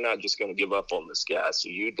country, they're not just going to give up on this guy. So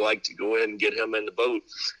you'd like to go ahead and get him in the boat.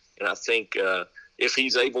 And I think if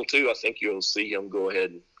he's able to, I think you'll see him go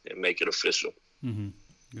ahead and make it official. Mm-hmm.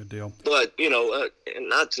 Good deal. But, and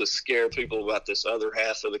not to scare people about this other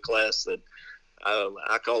half of the class that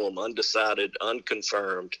I call them undecided,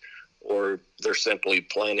 unconfirmed, or they're simply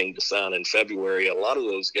planning to sign in February. A lot of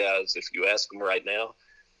those guys, if you ask them right now,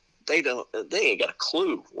 they ain't got a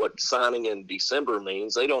clue what signing in December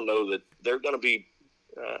means. They don't know that they're going to be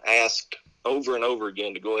asked over and over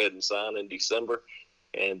again to go ahead and sign in December.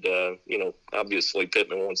 And, obviously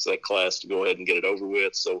Pittman wants that class to go ahead and get it over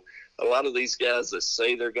with. So a lot of these guys that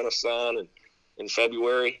say they're going to sign in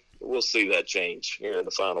February, we'll see that change here in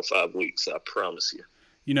the final 5 weeks, I promise you.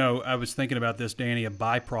 I was thinking about this, Danny, a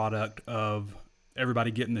byproduct of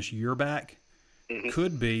everybody getting this year back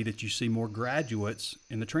could be that you see more graduates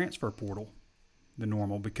in the transfer portal than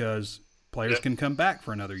normal because players can come back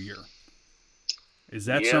for another year. Is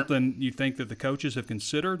that something you think that the coaches have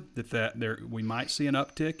considered, that we might see an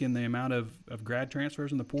uptick in the amount of grad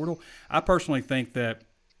transfers in the portal? I personally think that,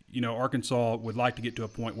 Arkansas would like to get to a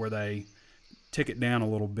point where they tick it down a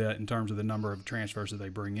little bit in terms of the number of transfers that they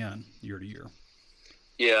bring in year to year.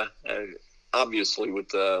 Yeah, obviously with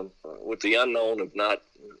the unknown of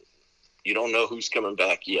you don't know who's coming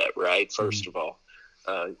back yet, right? First of all,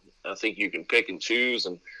 I think you can pick and choose,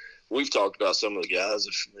 and we've talked about some of the guys.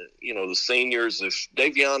 If the seniors, if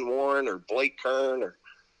Davion Warren or Blake Kern or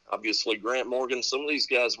obviously Grant Morgan, some of these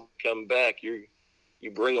guys will come back. You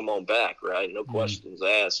bring them on back, right? No questions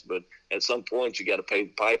asked. But at some point, you got to pay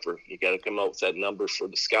the piper. You got to come up with that number for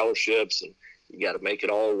the scholarships, and you got to make it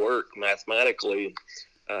all work mathematically.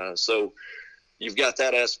 So you've got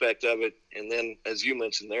that aspect of it. And then, as you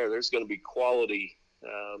mentioned there's going to be quality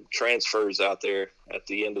transfers out there at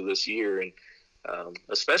the end of this year. And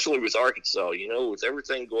especially with Arkansas, with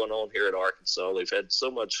everything going on here at Arkansas, they've had so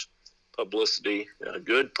much publicity, a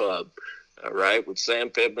good pub, right? With Sam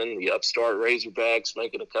Pittman, the upstart Razorbacks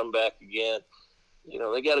making a comeback again.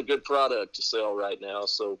 They got a good product to sell right now.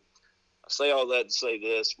 So I say all that to say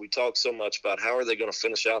this. We talk so much about how are they going to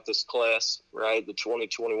finish out this class, right? The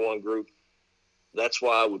 2021 group. That's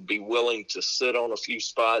why I would be willing to sit on a few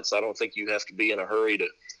spots. I don't think you have to be in a hurry to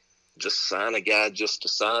just sign a guy just to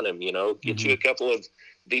sign him, Get you a couple of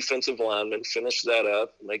defensive linemen, finish that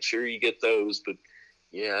up, make sure you get those. But,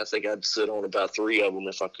 yeah, I think I'd sit on about 3 of them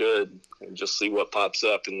if I could and just see what pops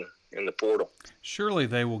up in the portal. Surely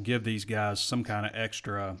they will give these guys some kind of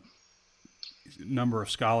extra number of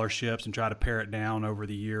scholarships and try to pare it down over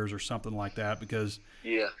the years or something like that because,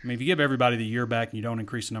 if you give everybody the year back and you don't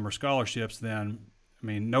increase the number of scholarships, then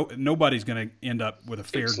nobody's going to end up with a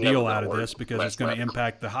fair deal out of this because it's going to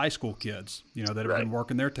impact the high school kids, that have been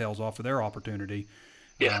working their tails off for their opportunity.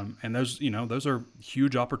 Yeah. And those are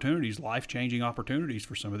huge opportunities, life-changing opportunities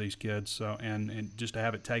for some of these kids. So, and just to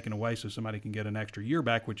have it taken away so somebody can get an extra year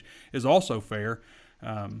back, which is also fair.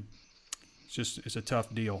 It's a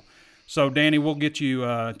tough deal. So, Danny, we'll get you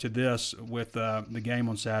to this with the game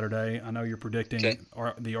on Saturday. I know you're predicting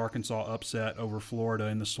the Arkansas upset over Florida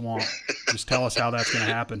in the Swamp. Just tell us how that's going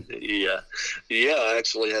to happen. Yeah, I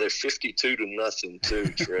actually had it 52-0 too,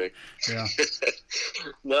 Trey. Yeah.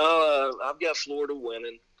 No, I've got Florida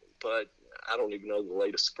winning, but I don't even know the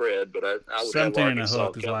latest spread. But I would have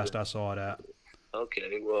Arkansas 17.5 is last I saw it at.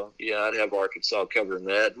 Okay, well, yeah, I'd have Arkansas covering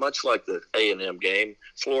that. Much like the A&M game,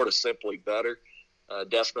 Florida's simply better.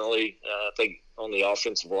 Definitely, I think on the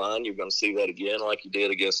offensive line, you're going to see that again like you did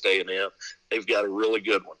against A&M. They've got a really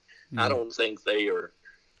good one. I don't think they are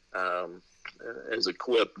as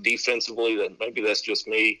equipped defensively. That maybe that's just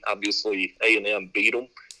me. Obviously, A&M beat them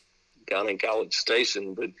down in College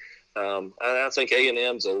Station, but I think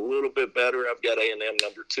A&M's a little bit better. I've got A&M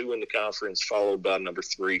number 2 in the conference, followed by number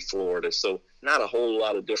 3, Florida. So not a whole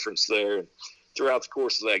lot of difference there. Throughout the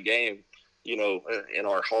course of that game, in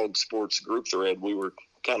our Hog Sports group thread, we were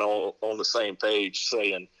kind of on the same page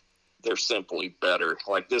saying they're simply better.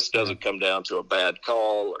 Like, this doesn't come down to a bad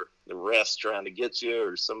call or the refs trying to get you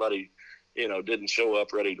or somebody, didn't show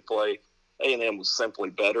up ready to play. A&M was simply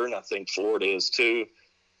better, and I think Florida is too.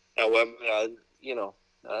 However,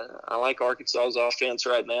 I like Arkansas's offense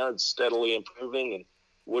right now. It's steadily improving, and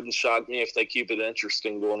wouldn't shock me if they keep it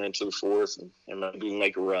interesting going into the fourth and maybe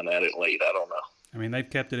make a run at it late. I don't know. I mean, they've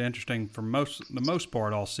kept it interesting for the most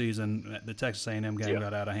part all season. The Texas A&M game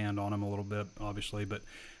got out of hand on them a little bit, obviously, but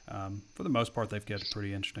for the most part, they've kept it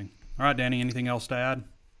pretty interesting. All right, Danny, anything else to add?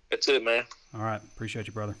 That's it, man. All right. Appreciate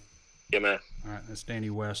you, brother. Yeah, man. All right. That's Danny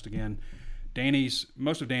West again.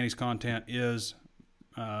 Most of Danny's content is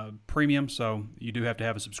premium, so you do have to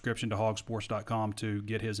have a subscription to hogsports.com to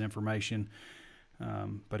get his information.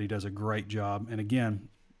 But he does a great job. And again,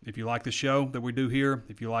 if you like the show that we do here,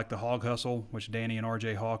 if you like the Hog Hustle, which Danny and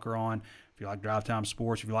RJ Hawk are on, if you like Drive Time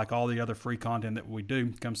Sports, if you like all the other free content that we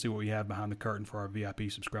do, come see what we have behind the curtain for our VIP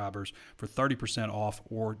subscribers for 30% off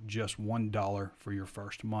or just $1 for your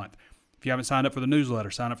first month. If you haven't signed up for the newsletter,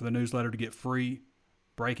 sign up for the newsletter to get free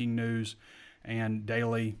breaking news and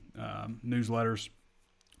daily newsletters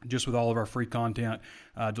just with all of our free content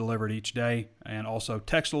delivered each day, and also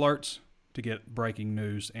text alerts to get breaking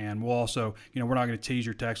news. And we'll also, we're not going to tease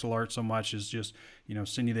your text alert so much as just,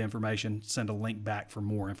 send you the information, send a link back for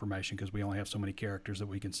more information because we only have so many characters that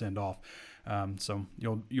we can send off. So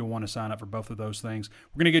you'll want to sign up for both of those things.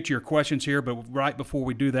 We're going to get to your questions here, but right before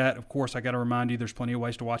we do that, of course, I got to remind you there's plenty of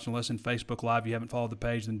ways to watch and listen. Facebook Live, if you haven't followed the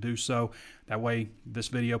page, then do so. That way this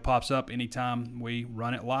video pops up anytime we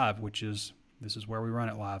run it live, this is where we run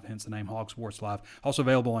it live, hence the name Hog Sports Live. Also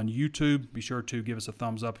available on YouTube. Be sure to give us a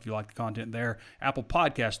thumbs up if you like the content there. Apple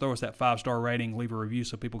Podcasts, throw us that 5-star rating, leave a review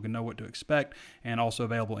so people can know what to expect, and also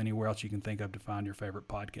available anywhere else you can think of to find your favorite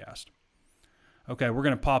podcast. Okay, we're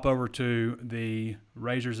going to pop over to the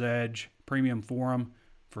Razor's Edge Premium Forum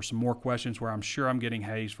for some more questions where I'm sure I'm getting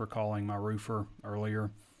hazed for calling my roofer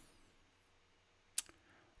earlier.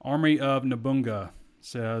 Army of Nabunga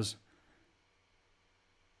says,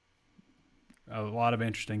 a lot of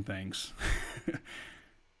interesting things.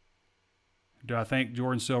 Do I think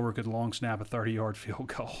Jordan Silver could long snap a 30-yard field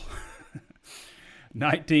goal?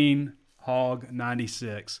 19 Hog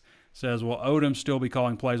 96 says, will Odom still be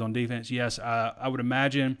calling plays on defense? Yes, I would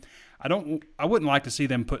imagine. I wouldn't like to see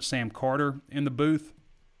them put Sam Carter in the booth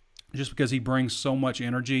just because he brings so much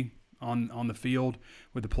energy on the field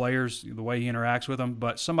with the players, the way he interacts with them.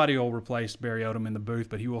 But somebody will replace Barry Odom in the booth,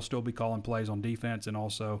 but he will still be calling plays on defense and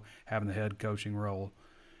also having the head coaching role.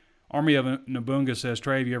 Army of Nabunga says,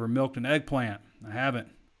 Trey, have you ever milked an eggplant? I haven't.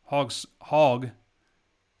 Hog,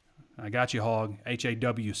 I got you, Hog,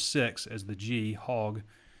 HAW6 as the G, Hog.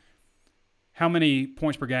 How many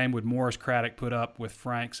points per game would Morris Craddock put up with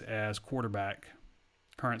Franks as quarterback?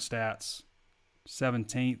 Current stats,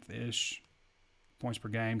 17th-ish. Points per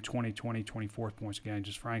game, 24th points a game.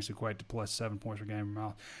 Just Franks equate to plus 7 points per game.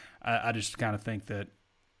 I just kind of think that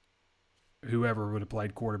whoever would have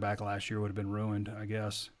played quarterback last year would have been ruined, I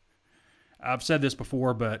guess. I've said this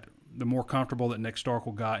before, but the more comfortable that Nick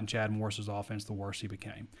Starkel got in Chad Morris's offense, the worse he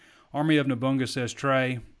became. Army of Nabunga says,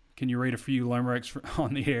 Trey, can you read a few limericks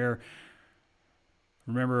on the air?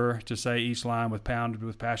 Remember to say each line with pounded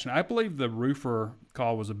with passion. I believe the roofer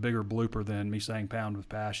call was a bigger blooper than me saying pound with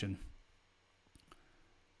passion.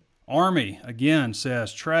 Army, again,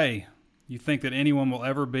 says, Trey, you think that anyone will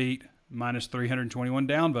ever beat minus 321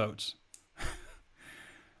 downvotes?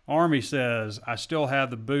 Army says, I still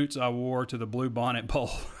have the boots I wore to the Blue Bonnet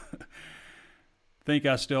Bowl. Think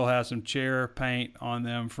I still have some chair paint on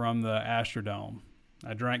them from the Astrodome.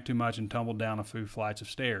 I drank too much and tumbled down a few flights of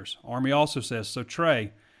stairs. Army also says, so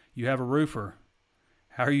Trey, you have a roofer.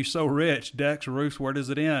 How are you so rich? Decks, roofs, where does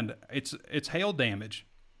it end? It's hail damage.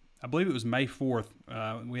 I believe it was May 4th.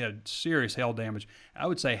 We had serious hail damage. I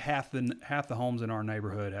would say half the homes in our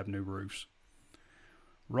neighborhood have new roofs.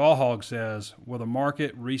 Raw Hog says, will the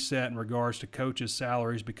market reset in regards to coaches'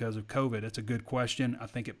 salaries because of COVID? It's a good question. I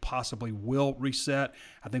think it possibly will reset.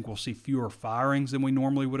 I think we'll see fewer firings than we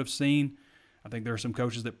normally would have seen. I think there are some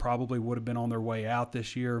coaches that probably would have been on their way out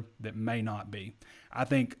this year that may not be. I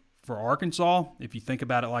think for Arkansas, if you think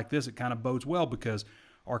about it like this, it kind of bodes well because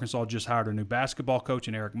Arkansas just hired a new basketball coach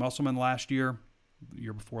in Eric Musselman the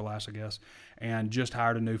year before last, I guess, and just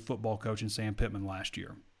hired a new football coach in Sam Pittman last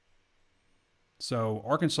year. So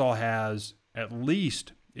Arkansas has, at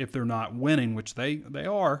least, if they're not winning, which they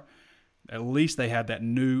are, at least they have that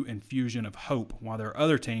new infusion of hope, while there are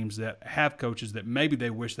other teams that have coaches that maybe they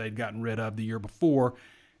wish they'd gotten rid of the year before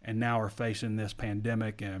and now are facing this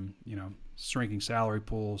pandemic and, shrinking salary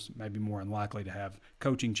pools, maybe more unlikely to have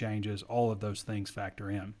coaching changes. All of those things factor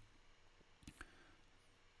in.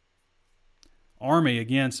 Army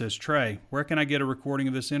again says, Trey, where can I get a recording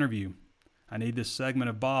of this interview? I need this segment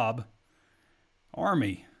of Bob.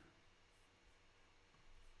 Army,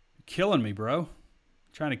 you're killing me, bro.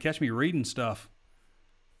 Trying to catch me reading stuff.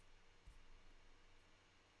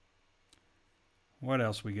 What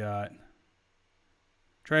else we got?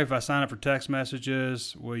 Trey, if I sign up for text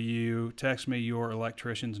messages, will you text me your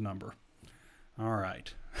electrician's number? All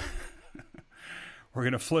right. We're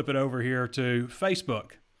going to flip it over here to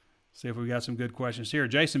Facebook. See if we got some good questions here.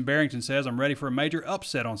 Jason Barrington says, I'm ready for a major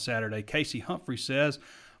upset on Saturday. Casey Humphrey says,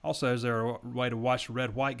 also, is there a way to watch the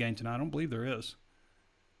red-white game tonight? I don't believe there is.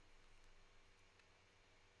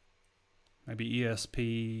 Maybe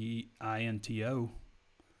ESPINTO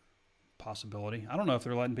possibility. I don't know if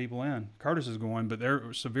they're letting people in. Curtis is going, but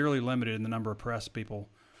they're severely limited in the number of press people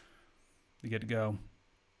to get to go.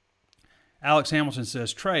 Alex Hamilton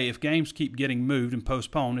says, Trey, if games keep getting moved and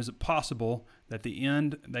postponed, is it possible that they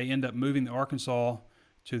end up moving the Arkansas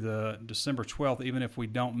to the December 12th, even if we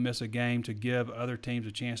don't miss a game, to give other teams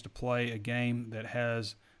a chance to play a game that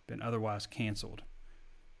has been otherwise canceled?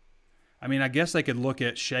 I mean, I guess they could look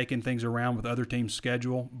at shaking things around with other teams'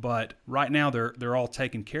 schedule, but right now they're all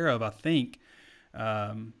taken care of, I think,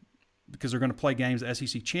 because they're going to play games, the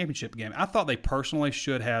SEC championship game. I thought they personally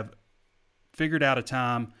should have figured out a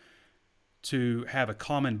time to have a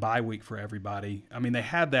common bye week for everybody. I mean, they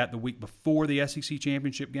had that the week before the SEC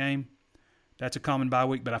championship game. That's a common bye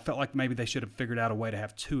week, but I felt like maybe they should have figured out a way to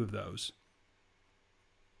have 2 of those.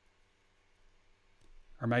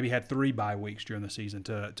 Or maybe had 3 bye weeks during the season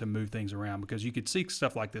to move things around, because you could see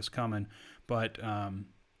stuff like this coming, but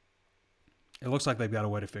it looks like they've got a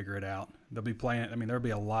way to figure it out. They'll be playing, I mean, there'll be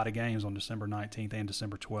a lot of games on December 19th and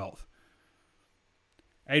December 12th.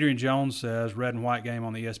 Adrian Jones says, red and white game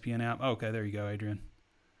on the ESPN app. Okay, there you go, Adrian.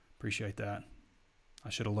 Appreciate that.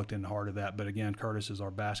 I should have looked into the heart of that, but again, Curtis is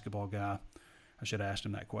our basketball guy. I should have asked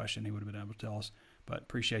him that question. He would have been able to tell us, but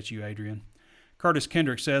appreciate you, Adrian. Curtis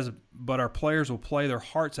Kendrick says, but our players will play their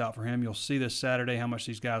hearts out for him. You'll see this Saturday how much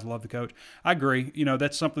these guys love the coach. I agree. You know,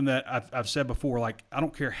 that's something that I've said before. Like, I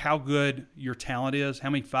don't care how good your talent is, how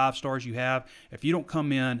many 5 stars you have. If you don't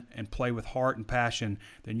come in and play with heart and passion,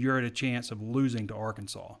 then you're at a chance of losing to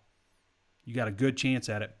Arkansas. You got a good chance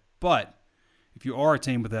at it. But if you are a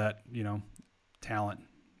team with that, you know, talent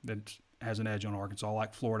that has an edge on Arkansas,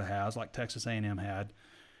 like Florida has, like Texas A&M had,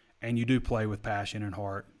 and you do play with passion and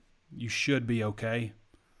heart, you should be okay.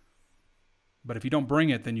 But if you don't bring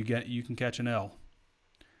it, then you can catch an L.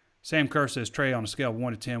 Sam Kerr says, Trey, on a scale of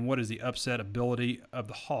 1 to 10, what is the upset ability of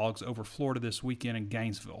the Hogs over Florida this weekend in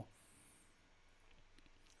Gainesville?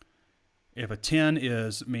 If a 10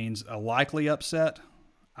 means a likely upset,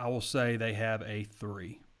 I will say they have a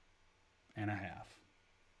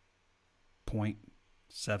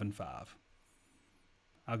 3.5.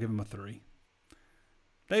 I'll give them a 3.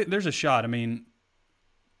 There's a shot. I mean,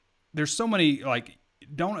 there's so many, like,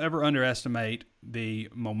 don't ever underestimate the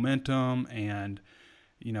momentum and,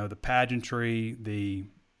 you know, the pageantry,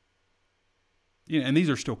 and these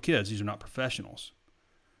are still kids. These are not professionals.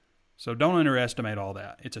 So don't underestimate all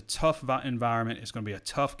that. It's a tough environment. It's going to be a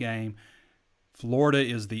tough game. Florida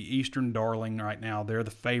is the Eastern darling right now. They're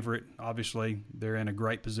the favorite. Obviously, they're in a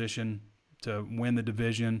great position to win the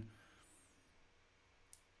division.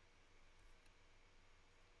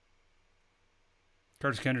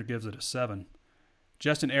 Curtis Kendrick gives it a 7.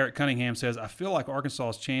 Justin Eric Cunningham says, I feel like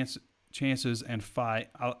Arkansas's chances and fight.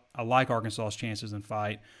 I like Arkansas's chances and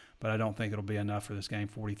fight, but I don't think it'll be enough for this game.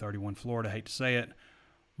 40-31 Florida. Hate to say it.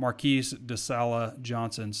 Marquise DeSala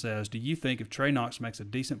Johnson says, do you think if Trey Knox makes a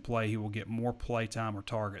decent play, he will get more play time or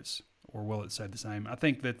targets, or will it stay the same? I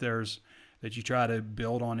think that that you try to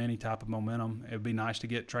build on any type of momentum. It would be nice to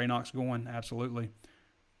get Trey Knox going, absolutely.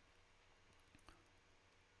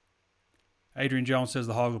 Adrian Jones says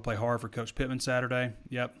the Hogs will play hard for Coach Pittman Saturday.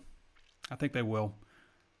 Yep, I think they will.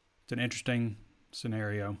 It's an interesting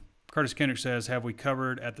scenario. Curtis Kendrick says, have we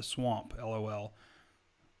covered at the Swamp? LOL.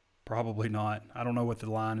 Probably not. I don't know what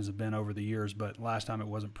the lines have been over the years, but last time it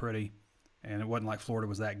wasn't pretty, and it wasn't like Florida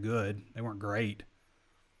was that good. They weren't great.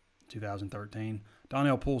 2013.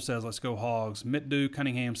 Donnell Poole says, let's go Hogs. Mitdu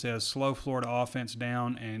Cunningham says, slow Florida offense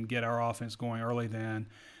down and get our offense going early, then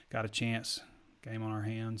got a chance. Game on our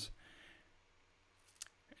hands.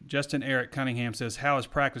 Justin Eric Cunningham says, how is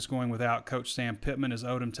practice going without Coach Sam Pittman? Is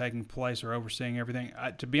Odom taking place or overseeing everything?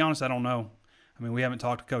 To be honest, I don't know. I mean, we haven't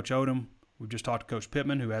talked to Coach Odom. We've just talked to Coach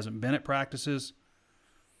Pittman, who hasn't been at practices.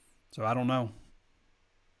 So I don't know.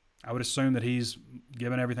 I would assume that he's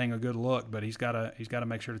given everything a good look, but he's got to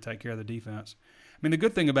make sure to take care of the defense. I mean, the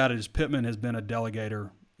good thing about it is Pittman has been a delegator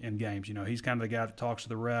in games. You know, he's kind of the guy that talks to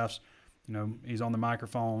the refs. You know, he's on the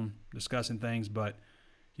microphone discussing things, but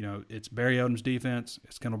you know, it's Barry Odom's defense,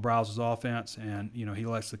 it's Kendall Browse's offense, and, you know, he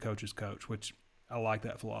lets the coaches coach, which I like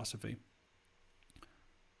that philosophy.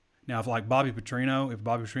 Now, if Bobby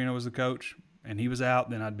Petrino was the coach and he was out,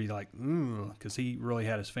 then I'd be like, ooh, because he really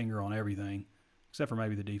had his finger on everything, except for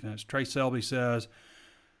maybe the defense. Trey Selby says,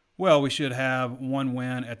 well, we should have one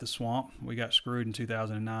win at the Swamp. We got screwed in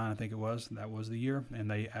 2009, I think it was. That was the year, and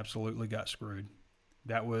they absolutely got screwed.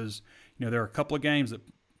 That was, you know, there are a couple of games that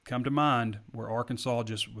come to mind where Arkansas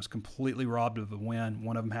just was completely robbed of the win.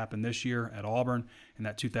 One of them happened this year at Auburn, and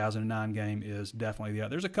that 2009 game is definitely the other.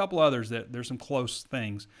 There's a couple others that there's some close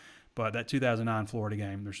things, but that 2009 Florida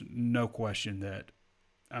game, there's no question that,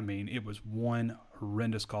 it was one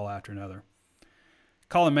horrendous call after another.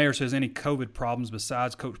 Colin Mayer says, any COVID problems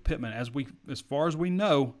besides Coach Pittman? As far as we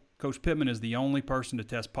know, Coach Pittman is the only person to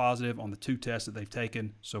test positive on the 2 tests that they've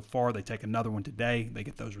taken so far. They take another one today. They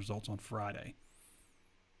get those results on Friday.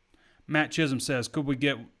 Matt Chisholm says, could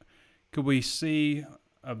we see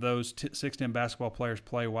of those 6'10" basketball players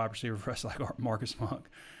play wide receiver for us like Marcus Monk?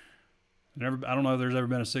 I don't know if there's ever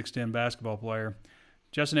been a 6'10" basketball player.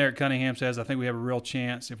 Justin Eric Cunningham says, I think we have a real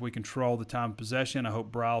chance if we control the time of possession. I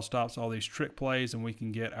hope Briles stops all these trick plays and we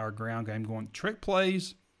can get our ground game going. Trick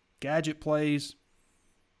plays, gadget plays,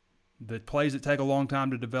 the plays that take a long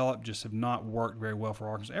time to develop just have not worked very well for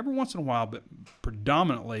Arkansas. Every once in a while, but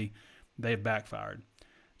predominantly they've backfired.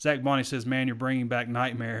 Zach Bonney says, man, you're bringing back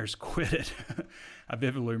nightmares. Quit it. I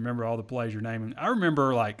vividly remember all the plays you're naming. I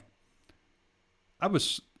remember, I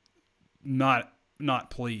was not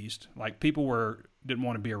pleased. People didn't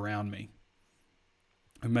want to be around me,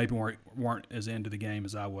 who maybe weren't as into the game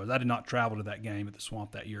as I was. I did not travel to that game at the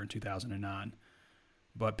Swamp that year in 2009.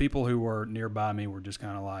 But people who were nearby me were just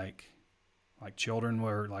kind of like children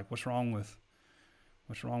were like, what's wrong with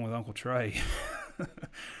Uncle Trey?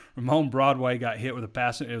 Ramon Broadway got hit with a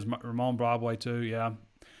pass. It was Ramon Broadway too, yeah,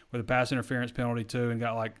 with a pass interference penalty too, and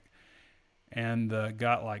got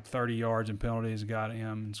 30 yards in penalties, got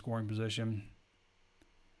him in scoring position.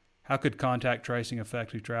 How could contact tracing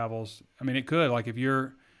affect who travels? It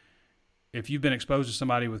could. If you've been exposed to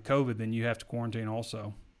somebody with COVID, then you have to quarantine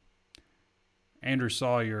also. Andrew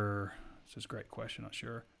Sawyer, this is a great question, not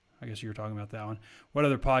sure. I guess you were talking about that one. What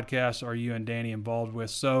other podcasts are you and Danny involved with?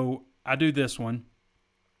 So I do this one,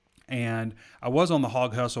 and I was on the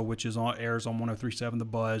Hog Hustle, which airs on 103.7 The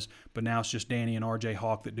Buzz, but now it's just Danny and RJ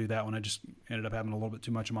Hawk that do that one. I just ended up having a little bit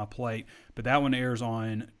too much on my plate. But that one airs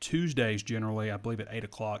on Tuesdays generally, I believe at 8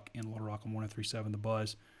 o'clock in Little Rock on 103.7 The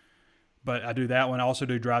Buzz. But I do that one. I also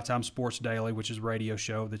do Drive Time Sports Daily, which is a radio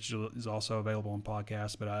show that is also available on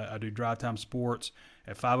podcasts. But I do Drive Time Sports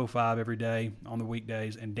at 5:05 every day on the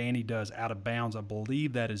weekdays. And Danny does Out of Bounds. I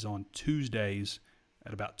believe that is on Tuesdays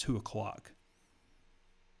at about 2 o'clock.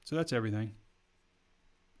 So that's everything.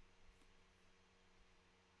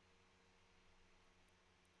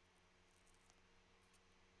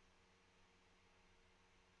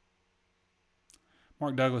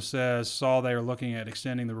 Mark Douglas says, saw they are looking at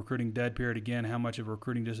extending the recruiting dead period again. How much of a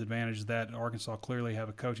recruiting disadvantage is that? Arkansas clearly have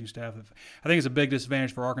a coaching staff. I think it's a big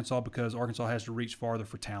disadvantage for Arkansas because Arkansas has to reach farther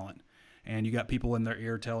for talent. And you got people in their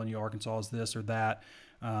ear telling you Arkansas is this or that.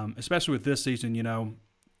 Especially with this season,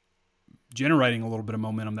 generating a little bit of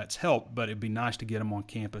momentum, that's helped. But it'd be nice to get them on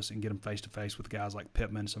campus and get them face-to-face with guys like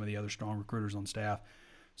Pittman and some of the other strong recruiters on staff.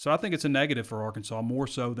 So I think it's a negative for Arkansas, more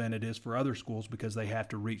so than it is for other schools because they have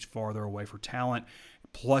to reach farther away for talent.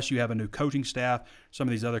 Plus, you have a new coaching staff. Some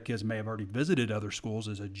of these other kids may have already visited other schools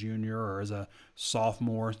as a junior or as a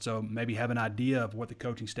sophomore, so maybe have an idea of what the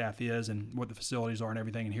coaching staff is and what the facilities are and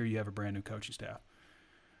everything, and here you have a brand new coaching staff.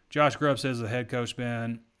 Josh Grubb says, has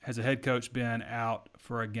a head coach been out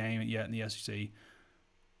for a game yet in the SEC?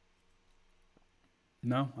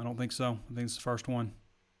 No, I don't think so. I think it's the first one.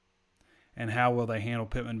 And how will they handle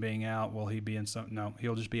Pittman being out? Will he be in some? No,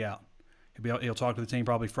 he'll just be out. He'll talk to the team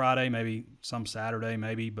probably Friday, maybe some Saturday,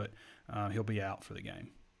 maybe, but he'll be out for the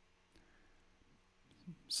game.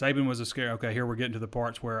 Saban was a scare. Okay, here we're getting to the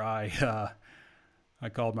parts where I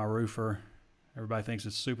called my roofer. Everybody thinks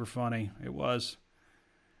it's super funny. It was.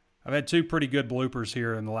 I've had 2 pretty good bloopers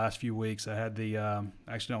here in the last few weeks. I had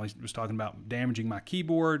accidentally was talking about damaging my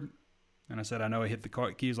keyboard, and I said I know I hit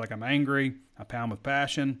the keys like I'm angry. I pound with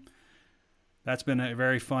passion. That's been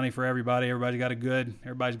very funny for everybody. Everybody's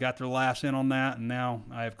got their laughs in on that, and now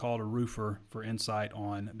I have called a roofer for insight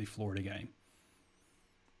on the Florida game.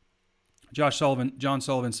 John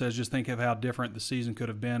Sullivan says, just think of how different the season could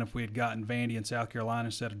have been if we had gotten Vandy in South Carolina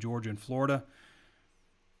instead of Georgia and Florida.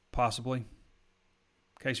 Possibly.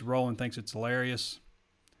 Casey Rowland thinks it's hilarious.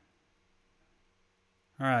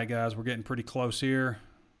 All right, guys, we're getting pretty close here.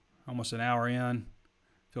 Almost an hour in.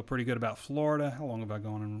 Feel pretty good about Florida. How long have I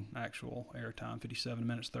gone in actual airtime? 57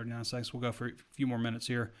 minutes, 39 seconds. We'll go for a few more minutes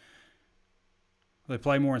here. Will they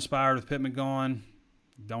play more inspired with Pittman gone?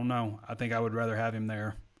 Don't know. I think I would rather have him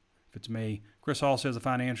there if it's me. Chris Hall says, I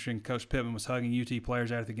find it interesting Coach Pittman was hugging UT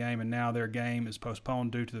players after the game, and now their game is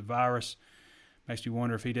postponed due to the virus. Makes you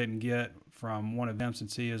wonder if he didn't get from one of them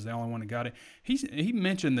since he is the only one that got it. He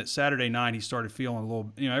mentioned that Saturday night he started feeling a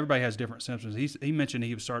little, everybody has different symptoms. He mentioned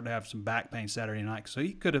he was starting to have some back pain Saturday night. So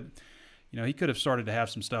he could have started to have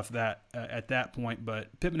some stuff that at that point,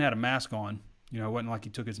 but Pittman had a mask on. It wasn't like he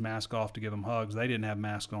took his mask off to give them hugs. They didn't have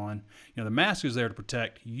masks on. The mask is there to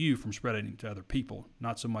protect you from spreading it to other people,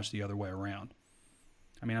 not so much the other way around.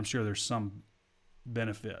 I mean, I'm sure there's some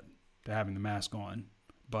benefit to having the mask on,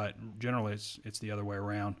 but generally it's the other way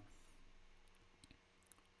around.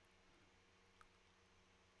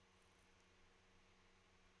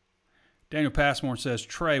 Daniel Passmore says,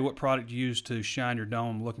 Trey, what product do you use to shine your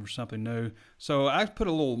dome? I'm looking for something new. So I put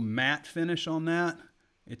a little matte finish on that.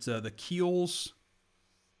 It's the Kiehl's.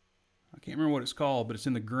 I can't remember what it's called, but it's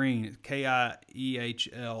in the green. It's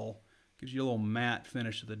Kiehl. Gives you a little matte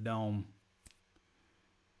finish to the dome.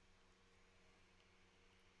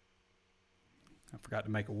 I forgot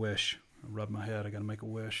to make a wish. I rubbed my head. I got to make a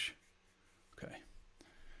wish. Okay.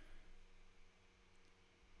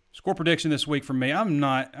 Score prediction this week for me.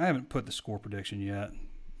 I haven't put the score prediction yet.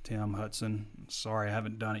 Tim Hudson. Sorry, I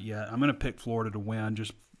haven't done it yet. I'm going to pick Florida to win,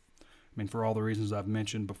 for all the reasons I've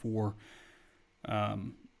mentioned before.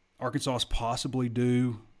 Arkansas is possibly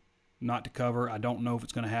due not to cover. I don't know if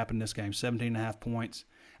it's going to happen in this game. 17.5 points.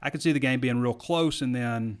 I could see the game being real close and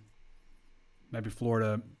then maybe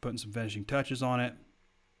Florida putting some finishing touches on it.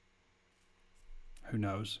 Who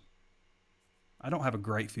knows? I don't have a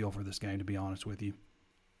great feel for this game, to be honest with you.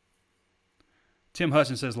 Tim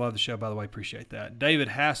Hudson says, love the show, by the way. Appreciate that. David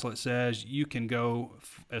Haslett says, you can go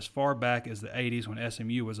as far back as the 80s when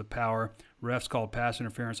SMU was a power. Refs called pass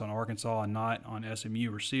interference on Arkansas and not on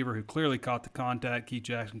SMU receiver, who clearly caught the contact. Keith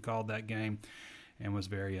Jackson called that game and was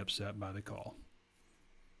very upset by the call.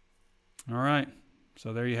 All right.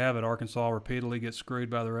 So there you have it. Arkansas repeatedly gets screwed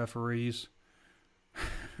by the referees.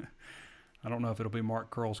 I don't know if it'll be Mark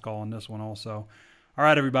Curl's calling this one also. All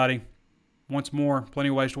right, everybody. Once more, plenty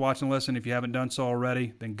of ways to watch and listen. If you haven't done so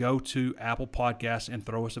already, then go to Apple Podcasts and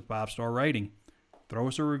throw us a 5-star rating. Throw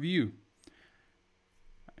us a review.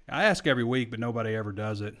 I ask every week, but nobody ever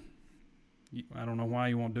does it. I don't know why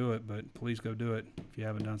you won't do it, but please go do it if you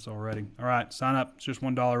haven't done so already. All right, sign up. It's just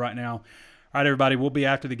 $1 right now. All right, everybody, we'll be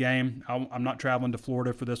after the game. I'm not traveling to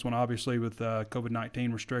Florida for this one, obviously, with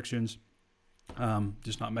COVID-19 restrictions.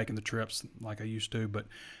 Just not making the trips like I used to, but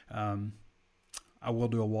I will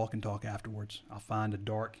do a walk and talk afterwards. I'll find a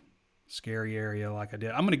dark, scary area like I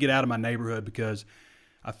did. I'm going to get out of my neighborhood because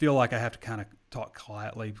I feel like I have to kind of talk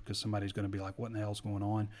quietly because somebody's going to be like, what in the hell's going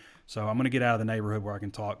on? So I'm going to get out of the neighborhood where I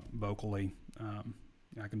can talk vocally.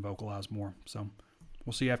 I can vocalize more. So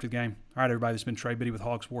we'll see you after the game. All right, everybody. This has been Trey Biddy with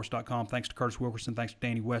hogsports.com. Thanks to Curtis Wilkerson. Thanks to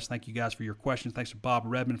Danny West. Thank you guys for your questions. Thanks to Bob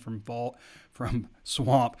Redmond from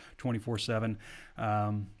Swamp 24/7.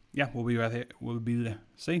 We'll be there.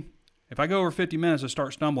 See? If I go over 50 minutes, I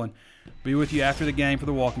start stumbling. Be with you after the game for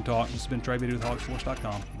the walk and talk. This has been Trey Biddy with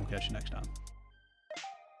hogsports.com. We'll catch you next time.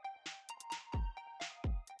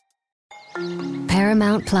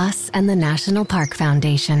 Paramount Plus and the National Park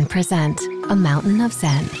Foundation present A Mountain of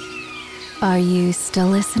Zen. Are you still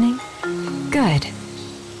listening? Good.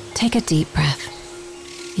 Take a deep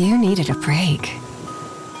breath. You needed a break.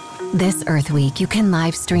 This Earth Week, you can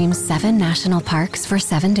live stream 7 national parks for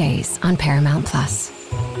 7 days on Paramount Plus.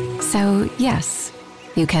 So, yes,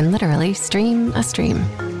 you can literally stream a stream.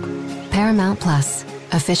 Paramount Plus,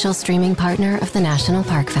 official streaming partner of the National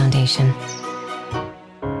Park Foundation.